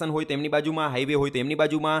બસ સ્ટેશન હોય તો એમની બાજુમાં, હાઈવે હોય તો એમની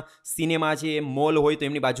બાજુમાં, સિનેમા છે, મોલ હોય તો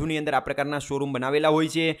એમની બાજુની અંદર આ પ્રકારના શોરૂમ બનાવેલા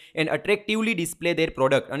હોય છે. એન્ડ અટ્રેક્ટિવલી ડિસ્પ્લે ધેર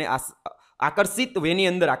પ્રોડક્ટ, અને આકર્ષિત વેની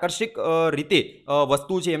અંદર આકર્ષક રીતે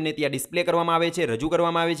વસ્તુ છે એમને ત્યાં ડિસ્પ્લે કરવામાં આવે છે, રજૂ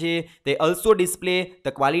કરવામાં આવે છે. તે also display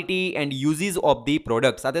the quality and uses of the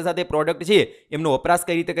product. સાથે સાથે પ્રોડક્ટ છે એમનો વપરાશ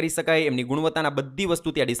કઈ રીતે કરી શકાય, એમની ગુણવત્તાના બધી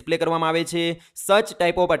વસ્તુ ત્યાં ડિસ્પ્લે કરવામાં આવે છે. સચ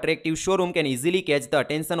type of attractive showroom can easily catch the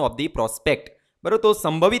attention of the prospect. બરાબર, તો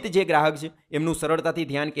સંભવિત જે ગ્રાહક છે એમનું સરળતાથી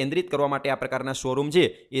ધ્યાન કેન્દ્રિત કરવા માટે આ પ્રકારના શોરૂમ છે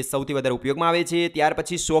એ સૌથી વધારે ઉપયોગમાં આવે છે. ત્યાર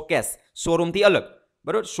પછી શોકેસ, શોરૂમથી અલગ.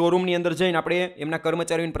 બરાબર, શોરૂમની અંદર જઈને આપણે એમના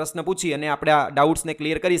કર્મચારીઓને પ્રશ્ન પૂછી અને આપણે આ ડાઉટ્સને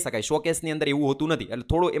ક્લિયર કરી શકાય. શોકેસની અંદર એવું હોતું નથી, એટલે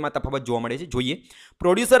થોડો એમાં તફાવત જોવા મળે છે. જોઈએ,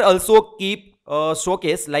 producer also keep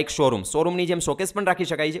showcase like showroom. શોરૂમની જેમ શોકેસ પણ રાખી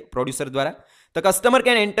શકાય છે પ્રોડ્યુસર દ્વારા. The customer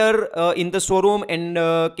can enter in the showroom and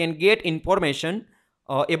can get information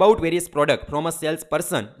about various product from a sales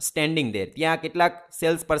person standing દેર. ત્યાં કેટલાક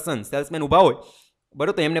સેલ્સ પર્સન, સેલ્સમેન ઊભા હોય,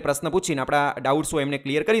 બરાબર, તો એમને પ્રશ્ન પૂછીને આપણા ડાઉટ્સ હોય એમને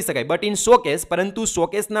ક્લિયર કરી શકાય. બટ ઇન શોકેસ, પરંતુ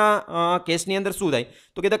શોકેસના કેસની અંદર શું થાય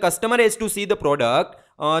તો કે the customer has two see the product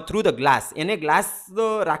through the glass. એને ગ્લાસ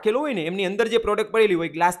રાખેલો હોય ને એમની અંદર જે પ્રોડક્ટ પડેલી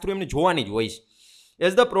હોય ગ્લાસ થ્રુ એમને જોવાની જ હોય છે.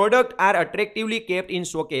 As the product R અટ્રેક્ટિવલી kept in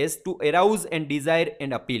showcase two એરાઉઝ and Dzire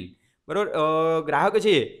and appeal. બરાબર, ગ્રાહક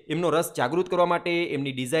છે એમનો રસ જાગૃત કરવા માટે,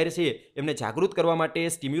 એમની ડિઝાયર છે એમને જાગૃત કરવા માટે,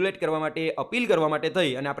 સ્ટિમ્યુલેટ કરવા માટે, અપીલ કરવા માટે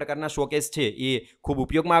થઈ અને આ પ્રકારના શોકેસ છે એ ખૂબ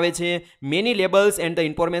ઉપયોગમાં આવે છે. Many labels and the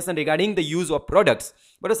information regarding the use of products.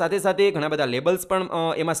 બરાબર, સાથે સાથે ઘણા બધા લેબલ્સ પણ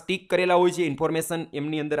એમાં સ્ટીક કરેલા હોય છે, ઇન્ફોર્મેશન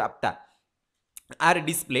એમની અંદર આપતા R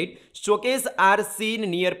ડિસ્પ્લેડ. Showcase R scene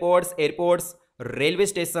near ports, airports, railway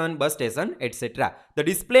station, bus station, etc. The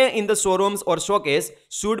display in the showrooms or showcase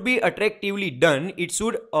should be attractively done. It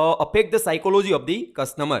should affect the psychology of the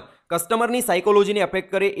customer. કસ્ટમરની સાયકોલોજીને affect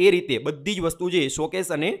કરે એ રીતે બધી જ વસ્તુ જે showcase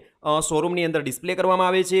અને શોરૂમની અંદર display કરવામાં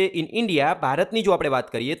આવે છે. ઇન ઇન્ડિયા, ભારતની જો આપણે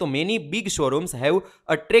વાત કરીએ તો many big showrooms have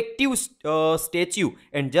attractive statue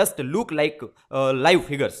and just look like live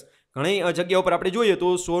figures. ઘણી જગ્યાઓ પર આપણે જોઈએ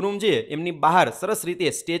તો શોરૂમ છે એમની બહાર સરસ રીતે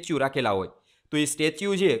સ્ટેચ્યુ રાખેલા હોય. તો એ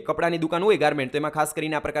સ્ટેચ્યુ છે, કપડાની દુકાન હોય ગાર્મેન્ટ, તો એમાં ખાસ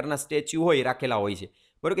કરીને આ પ્રકારના સ્ટેચ્યુ હોય રાખેલા હોય છે.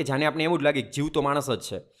 બરાબર, કે જાણે આપણે એવું જ લાગે જીવતો માણસ જ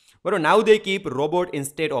છે. બરાબર, નાઉ they keep robot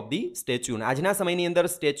instead of the statue. આજના સમયની અંદર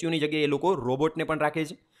સ્ટેચ્યુની જગ્યાએ એ લોકો રોબોટને પણ રાખે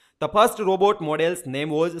છે. The first robot models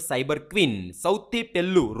name was cyber queen. સૌથી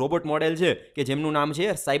પહેલું રોબોટ મોડેલ છે કે જેમનું નામ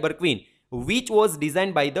છે cyber queen, which was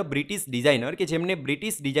design by the British designer, કે જેમને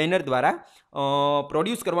બ્રિટિશ ડિઝાઇનર દ્વારા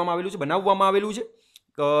પ્રોડ્યુસ કરવામાં આવેલું છે, બનાવવામાં આવેલું છે,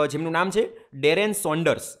 જેમનું નામ છે ડેરેન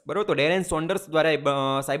સોન્ડર્સ. બરાબર, તો ડેરેન સોન્ડર્સ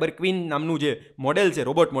દ્વારા સાયબર ક્વીન નામનું જે મોડેલ છે,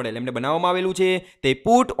 રોબોટ મોડેલ, એમને બનાવવામાં આવેલું છે. તે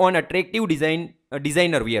પુટ ઓન અટ્રેક્ટિવ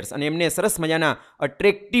ડિઝાઇનર વિયર્સ, અને એમને સરસ મજાના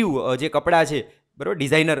અટ્રેક્ટિવ જે કપડાં છે, બરાબર,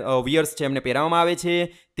 ડિઝાઇનર વિયર્સ છે એમને પહેરાવવામાં આવે છે.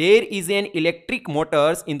 There is an electric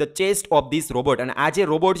motors in the chest of this robot. અને આ જે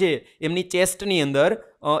રોબોટ છે એમની ચેસ્ટની અંદર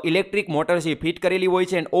ઇલેક્ટ્રિક મોટર છે ફિટ કરેલી હોય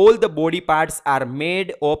છે. And all the body parts are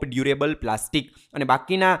made of durable plastic. અને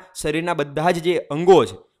બાકીના શરીરના બધા જ જે અંગો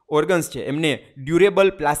છે, ઓર્ગન્સ છે એમને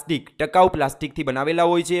ડ્યુરેબલ પ્લાસ્ટિક, ટકાઉ પ્લાસ્ટિકથી બનાવેલા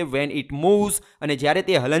હોય છે. વેન ઇટ મૂવ્સ, અને જ્યારે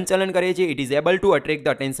તે હલનચલન કરે છે, it is able to attract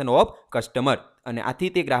the attention of customer, અને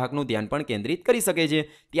આથી તે ગ્રાહકનું ધ્યાન પણ કેન્દ્રિત કરી શકે છે.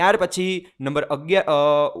 ત્યાર પછી નંબર 11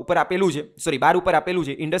 ઉપર આપેલું છે, 12 ઉપર આપેલું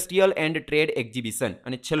છે ઇન્ડસ્ટ્રીયલ એન્ડ ટ્રેડ એક્ઝિબિશન,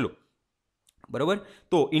 અને છેલ્લું બરોબર.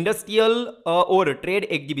 તો ઇન્ડસ્ટ્રીયલ ઓર ટ્રેડ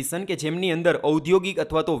એક્ઝિબિશન કે જેમની અંદર ઔદ્યોગિક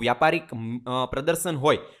અથવા તો વ્યાપારિક પ્રદર્શન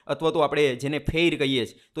હોય, અથવા તો આપણે જેને ફેર કહીએ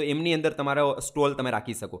છીએ, તો એમની અંદર તમારો સ્ટોલ તમે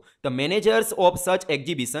રાખી શકો. ધ મેનેજર્સ ઓફ સચ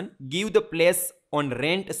exhibition give the place on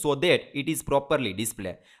rent so that it is properly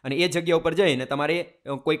display. અને એ જગ્યા ઉપર જઈને તમારે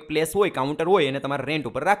કોઈક પ્લેસ હોય, કાઉન્ટર હોય, અને તમારે રેન્ટ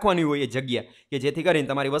ઉપર રાખવાની હોય એ જગ્યા, કે જેથી કરીને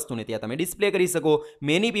તમારી વસ્તુને ત્યાં તમે ડિસ્પ્લે કરી શકો.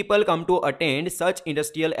 Many people come to attend સચ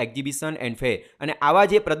ઇન્ડસ્ટ્રીયલ એક્ઝિબિશન એન્ડ ફેર. અને આવા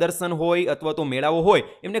જે પ્રદર્શન હોય અથવા તો મેળાઓ હોય,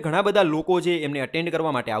 એમને ઘણા બધા લોકો છે એમને અટેન્ડ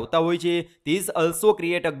કરવા માટે આવતા હોય છે. This also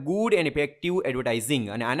create a good and effective advertising.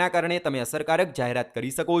 અને આના કારણે તમે અસરકારક જાહેરાત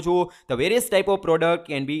કરી શકો છો. The various type of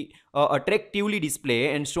product can be અટ્રેક્ટિવલી display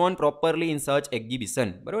and shown properly in such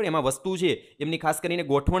exhibition. બરાબર, એમાં વસ્તુ છે એમની ખાસ કરીને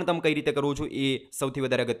ગોઠવણ તમે કઈ રીતે કરો છો એ સૌથી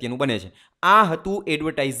વધારે અગત્યનું બને છે. આ હતું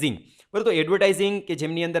એડવર્ટાઇઝિંગ. બરાબર, તો એડવર્ટાઇઝિંગ કે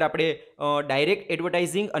જેમની અંદર આપણે ડાયરેક્ટ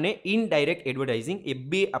એડવર્ટાઇઝિંગ અને ઇનડાયરેક્ટ એડવર્ટાઇઝિંગ એ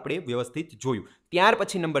બે આપણે વ્યવસ્થિત જોયું. ત્યાર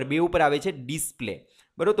પછી નંબર 2 ઉપર આવે છે ડિસ્પ્લે.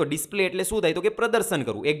 બરાબર, તો ડિસ્પ્લે એટલે શું થાય તો કે પ્રદર્શન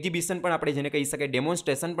કરવું. એક્ઝિબિશન પણ આપણે જેને કહી શકાય,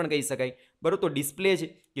 ડેમોન્સ્ટ્રેશન પણ કહી શકાય. બરાબર, તો ડિસ્પ્લે છે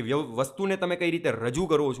કે વસ્તુને તમે કઈ રીતે રજૂ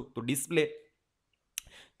કરો છો, તો display.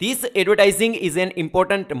 This advertising is an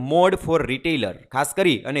important mode four retailer. ખાસ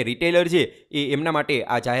કરી અને રિટેલર છે એ એમના માટે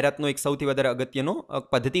આ જાહેરાતનો એક સૌથી વધારે અગત્યનો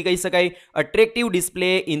પદ્ધતિ કહી શકાય. Attractive display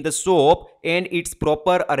in the shop and it's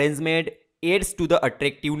proper arrangement ads to the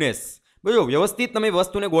અટ્રેક્ટિવનેસ. બરાબર, વ્યવસ્થિત તમે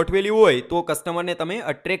વસ્તુને ગોઠવેલી હોય તો કસ્ટમરને તમે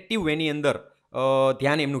અટ્રેક્ટિવ વેની અંદર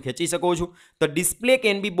ધ્યાન એમનું ખેંચી શકો છો. તો display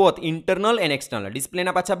can be both internal and external.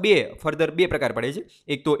 ડિસ્પ્લેના પાછા ફર્ધર બે પ્રકાર પડે છે,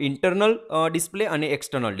 એક તો ઇન્ટરનલ ડિસ્પ્લે અને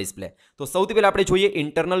એક્સટર્નલ ડિસ્પ્લે. તો સૌથી પહેલાં આપણે જોઈએ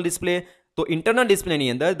ઇન્ટરનલ ડિસ્પ્લે. તો ઇન્ટરનલ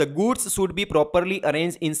ડિસ્પ્લેની અંદર the goods should be properly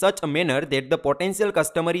arrange in such a manner that the potential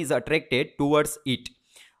customer is attracted towards it.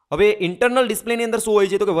 હવે ઇન્ટરનલ ડિસ્પ્લેની અંદર શું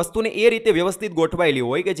હોય છે તો કે વસ્તુને એ રીતે વ્યવસ્થિત ગોઠવાયેલી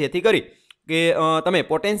હોય કે જેથી કરી કે તમે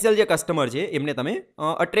પોટેન્શિયલ જે કસ્ટમર છે એમને તમે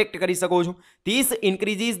અટ્રેક્ટ કરી શકો છો. This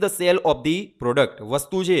increases the cell of the product.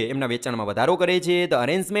 વસ્તુ છે એમના વેચાણમાં વધારો કરે છે. The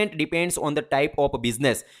arrangement depends on the type of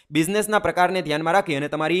business. બિઝનેસના પ્રકારને ધ્યાનમાં રાખી અને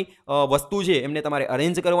તમારી વસ્તુ છે એમને તમારે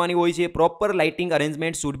અરેન્જ કરવાની હોય છે. Proper lighting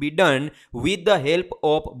arrangement should be done with the help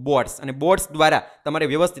of boards. અને બોર્ડ્સ દ્વારા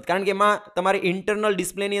તમારે વ્યવસ્થિત, કારણ કે એમાં તમારે ઇન્ટરનલ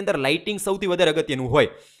ડિસ્પ્લેની અંદર લાઇટિંગ સૌથી વધારે અગત્યનું હોય.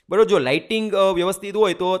 બરાબર, જો લાઇટિંગ વ્યવસ્થિત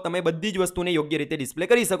હોય તો તમે બધી જ વસ્તુને યોગ્ય રીતે ડિસ્પ્લે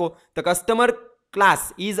કરી શકો. તો customer class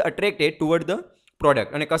is attracted toward the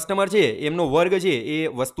product. અને કસ્ટમર છે એમનો વર્ગ છે એ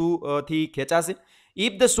વસ્તુથી ખેંચાશે.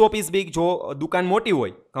 If the shop is big, જો દુકાન મોટી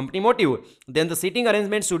હોય, કંપની મોટી હોય, than the sitting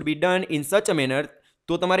arrangement should be done in such a manner.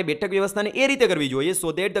 તો તમારી બેઠક વ્યવસ્થાને એ રીતે કરવી જોઈએ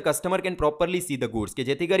so that the customer can properly see the goods, કે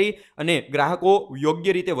જેથી કરી અને ગ્રાહકો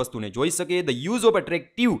યોગ્ય રીતે વસ્તુને જોઈ શકે. The use of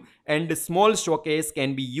attractive and small showcase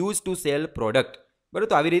can be use to sell product. બરાબર,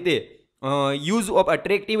 તો આવી રીતે use of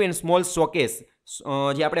attractive and small showcase,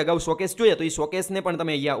 જે આપણે અગાઉ શોકેસ જોઈએ તો એ શોકેસને પણ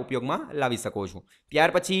તમે અહીંયા ઉપયોગમાં લાવી શકો છો.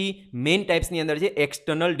 ત્યાર પછી મેઇન ટાઈપ્સની અંદર છે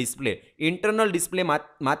એક્સટર્નલ ડિસ્પ્લે. ઇન્ટરનલ ડિસ્પ્લે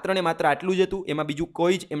માત્ર ને માત્ર આટલું જ હતું, એમાં બીજું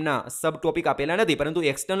કોઈ જ એમના સબ ટોપિક આપેલા નથી, પરંતુ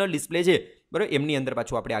એક્સટર્નલ ડિસ્પ્લે છે બરાબર એમની અંદર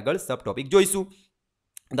પાછું આપણે આગળ સબ ટોપિક જોઈશું.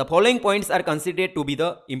 The following points R considered two B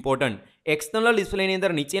the important. External ડિસ્પ્લેની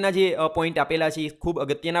અંદર નીચેના જે પોઈન્ટ આપેલા છે એ ખૂબ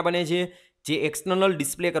અગત્યના બને છે, જે એક્સટર્નલ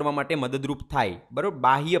ડિસ્પ્લે કરવા માટે મદદરૂપ થાય. બરાબર,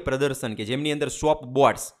 બાહ્ય પ્રદર્શન કે જેમની અંદર શોપ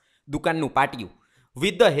બોર્ડ્સ, દુકાનનું પાટિયું,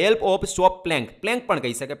 with the help of shop Planck. Planck પણ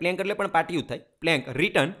કહી શકે, પ્લેન્ક એટલે પણ પાટિયું થાય. Planck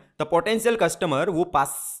return the potential customer who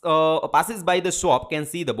passes by the shop can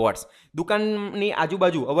see the boards. દુકાનની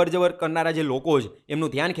આજુબાજુ અવર જવર કરનારા જે લોકો છે એમનું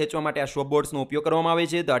ધ્યાન ખેંચવા માટે આ શોપ બોર્ડ્સનો ઉપયોગ કરવામાં આવે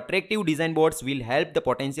છે. The attractive design boards will help the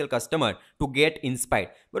potential customer two gate inspired.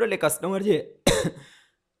 બરાબર, એટલે કસ્ટમર છે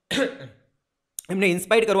એમને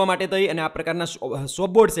ઇન્સ્પાયર કરવા માટે થઈ અને આ પ્રકારના શોપ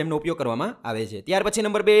બોર્ડ્સ એમનો ઉપયોગ કરવામાં આવે છે. ત્યાર પછી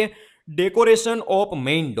number 2, decoration of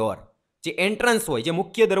main door. જે એન્ટ્રન્સ હોય, જે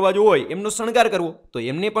મુખ્ય દરવાજો હોય એમનો શણગાર કરવો, તો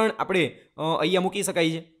એમને પણ આપણે અહીંયા મૂકી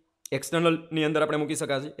શકાય છે. એક્સટર્નલની અંદર આપણે મૂકી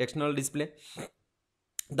શકાય છે external display.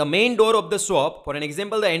 The main door of the shop, for an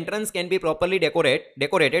example, the entrance can be properly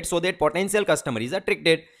decorated so that potential customer is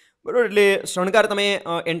attracted. બરાબર, એટલે શણગાર તમે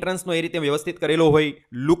એન્ટ્રન્સનો એ રીતે વ્યવસ્થિત કરેલો હોય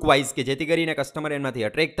લુક વાઇઝ કે જેથી કરીને કસ્ટમર એમાંથી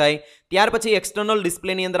અટ્રેક્ટ થાય. ત્યાર પછી એક્સટર્નલ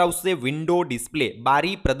ડિસ્પ્લેની અંદર આવશે વિન્ડો ડિસ્પ્લે,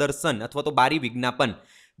 બારી પ્રદર્શન અથવા તો બારી વિજ્ઞાપન.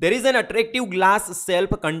 There is an attractive glass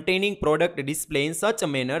shelf containing product display in such a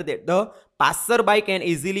manner that the passerby can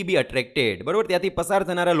easily be attracted. બરોબર, ત્યાંથી પસાર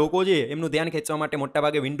થનારા લોકો છે એમનું ધ્યાન ખેંચવા માટે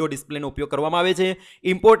મોટાભાગે વિન્ડો ડિસ્પ્લેનો ઉપયોગ કરવામાં આવે છે.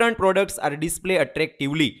 Important products R display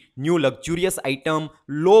અટ્રેક્ટિવલી. New luxurious item,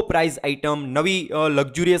 લો પ્રાઇસ આઇટમ, નવી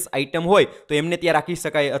લક્ઝુરિયસ આઇટમ હોય તો એમને ત્યાં રાખી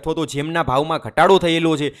શકાય, અથવા તો જેમના ભાવમાં ઘટાડો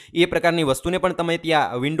થયેલો છે એ પ્રકારની વસ્તુને પણ તમે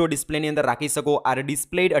ત્યાં વિન્ડો ડિસ્પ્લેની અંદર રાખી શકો. R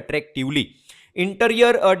ડિસ્પ્લેડ અટ્રેક્ટિવલી.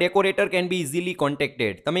 Interior decorator can be easily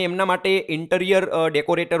કોન્ટેક્ટેડ. તમે એમના માટે ઇન્ટરિયર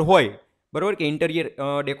ડેકોરેટર હોય, બરોબર, કે ઇન્ટરિયર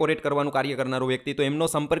ડેકોરેટ કરવાનું કાર્ય કરનારો વ્યક્તિ, તો એમનો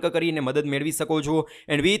સંપર્ક કરીને મદદ મેળવી શકો છો.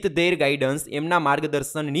 એન્ડ વિથ ધેર ગાઈડન્સ, એમના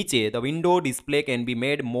માર્ગદર્શન નીચે the window display can be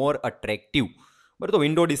made more attractive. બરાબર, તો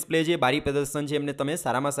વિન્ડો ડિસ્પ્લે છે, બારી પ્રદર્શન છે, એમને તમે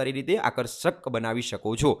સારામાં સારી રીતે આકર્ષક બનાવી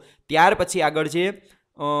શકો છો. ત્યાર પછી આગળ છે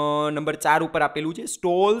નંબર 4 ઉપર આપેલું છે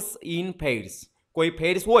સ્ટોલ્સ ઇન ફેર્સ. કોઈ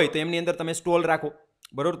ફેર્સ હોય તો એમની અંદર તમે સ્ટોલ રાખો.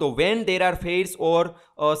 બરોબર, તો van there are fares or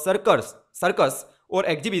circus or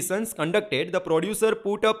exhibitions conducted, the producer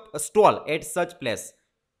put up a stall at such place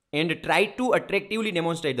and try to attractively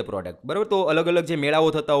demonstrate the product. બરાબર, તો અલગ અલગ જે મેળાઓ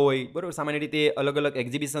થતા હોય, બરાબર, સામાન્ય રીતે અલગ અલગ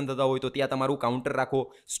એક્ઝિબિશન થતા હોય તો ત્યાં તમારું કાઉન્ટર રાખો,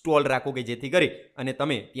 સ્ટોલ રાખો, કે જેથી કરી અને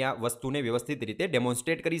તમે ત્યાં વસ્તુને વ્યવસ્થિત રીતે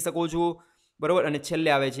ડેમોન્સ્ટ્રેટ કરી શકો છો. બરાબર, અને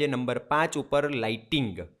છેલ્લે આવે છે નંબર 5 ઉપર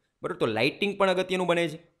લાઇટિંગ. બરાબર, તો લાઇટિંગ પણ અગત્યનું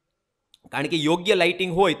બને છે, કારણ કે યોગ્ય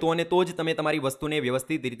લાઇટિંગ હોય તો અને તો જ તમે તમારી વસ્તુને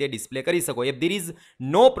વ્યવસ્થિત રીતે ડિસ્પ્લે કરી શકો. If there is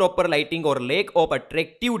no proper lighting or lack of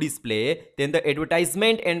attractive display, than the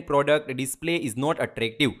advertisement and product display is not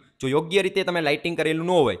attractive. જો યોગ્ય રીતે તમે લાઇટિંગ કરેલું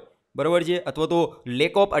ન હોય, બરાબર છે, અથવા તો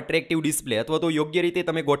લેક ઓફ અટ્રેક્ટિવ ડિસ્પ્લે, અથવા તો યોગ્ય રીતે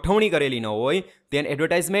તમે ગોઠવણી કરેલી ન હોય, than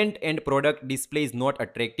advertisement and product display is not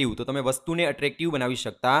attractive. તો તમે વસ્તુને અટ્રેક્ટિવ બનાવી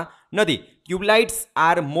શકતા નથી. ટ્યુબલાઇટ્સ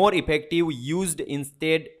are more effective used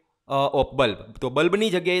instead of bulb. તો બલ્બની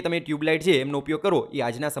જગ્યાએ તમે ટ્યુબલાઇટ છે એમનો ઉપયોગ કરો એ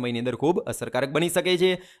આજના સમયની અંદર ખૂબ અસરકારક બની શકે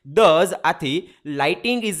છે. ધસ આથી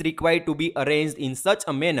lighting is required to B arranged in such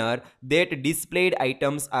a manner that ડિસ્પ્લેડ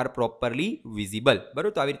items R properly visible.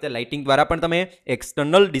 બરાબર, તો આવી રીતે લાઇટિંગ દ્વારા પણ તમે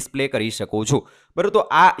એક્સટર્નલ ડિસ્પ્લે કરી શકો છો. બરાબર, તો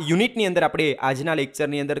આ યુનિટની અંદર આપણે આજના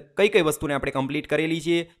લેક્ચરની અંદર કઈ કઈ વસ્તુને આપણે કમ્પ્લીટ કરેલી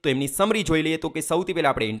છે તો એમની સમરી જોઈ લઈએ. તો કે સૌથી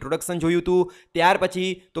પહેલાં આપણે ઇન્ટ્રોડક્શન જોયું હતું, ત્યાર પછી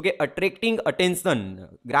તો કે અટ્રેક્ટિંગ અટેન્શન,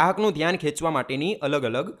 ગ્રાહકનું ધ્યાન ખેંચવા માટેની અલગ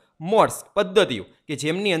અલગ મોડ્સ, પદ્ધતિઓ, કે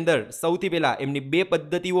જેમની અંદર સૌથી પહેલાં એમની 2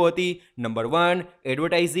 પદ્ધતિઓ હતી. Number 1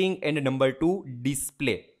 advertising and number 2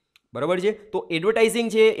 display. બરાબર છે, તો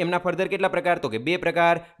એડવર્ટાઇઝિંગ છે એમના ફર્ધર કેટલા પ્રકાર, તો કે 2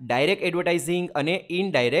 પ્રકાર, ડાયરેક્ટ એડવર્ટાઇઝિંગ અને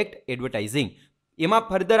ઇનડાયરેક્ટ એડવર્ટાઇઝિંગ. એમાં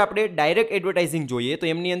ફર્ધર આપણે ડાયરેક્ટ એડવર્ટાઇઝિંગ જોઈએ તો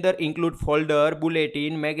એમની અંદર include folder,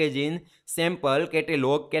 bulletin, magazine, sample,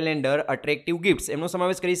 catalogue, calendar, attractive gifts, એમનો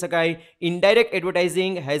સમાવેશ કરી શકાય. Indirect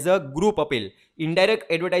advertising has a group appeal.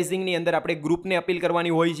 Indirect એડવર્ટાઇઝિંગની અંદર આપણે ગ્રુપને અપીલ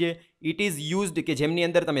કરવાની હોય છે. ઇટ ઇઝ યુઝડ, કે જેમની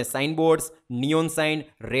અંદર તમે સાઇનબોર્ડ્સ, neon sign,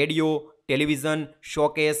 radio, television,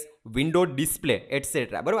 showcase, window display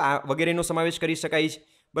etcetera, બરાબર, આ વગેરેનો સમાવેશ કરી શકાય છે.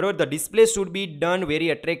 બરાબર, the display should be done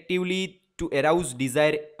very અટ્રેક્ટિવલી two એરાઉઝ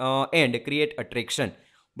Dzire and create attraction.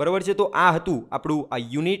 બરાબર છે, તો આ હતું આપણું આ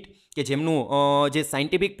યુનિટ કે જેમનું જે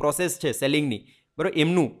સાયન્ટિફિક પ્રોસેસ છે સેલિંગની, બરાબર,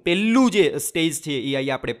 એમનું પહેલું જે સ્ટેજ છે એ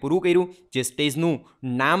અહીંયા આપણે પૂરું કર્યું. જે સ્ટેજનું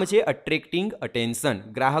નામ છે અટ્રેક્ટિંગ અટેન્શન,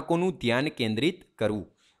 ગ્રાહકોનું ધ્યાન કેન્દ્રિત કરવું.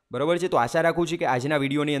 બરાબર છે, તો આશા રાખું છું કે આજના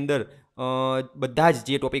વિડીયોની અંદર બધા જ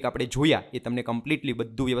જે ટોપિક આપણે જોયા એ તમને કમ્પ્લીટલી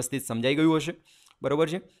બધું વ્યવસ્થિત સમજાઈ ગયું હશે. બરાબર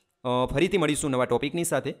છે, ફરીથી મળીશું નવા ટોપિકની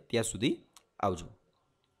સાથે. ત્યાં સુધી આવજો.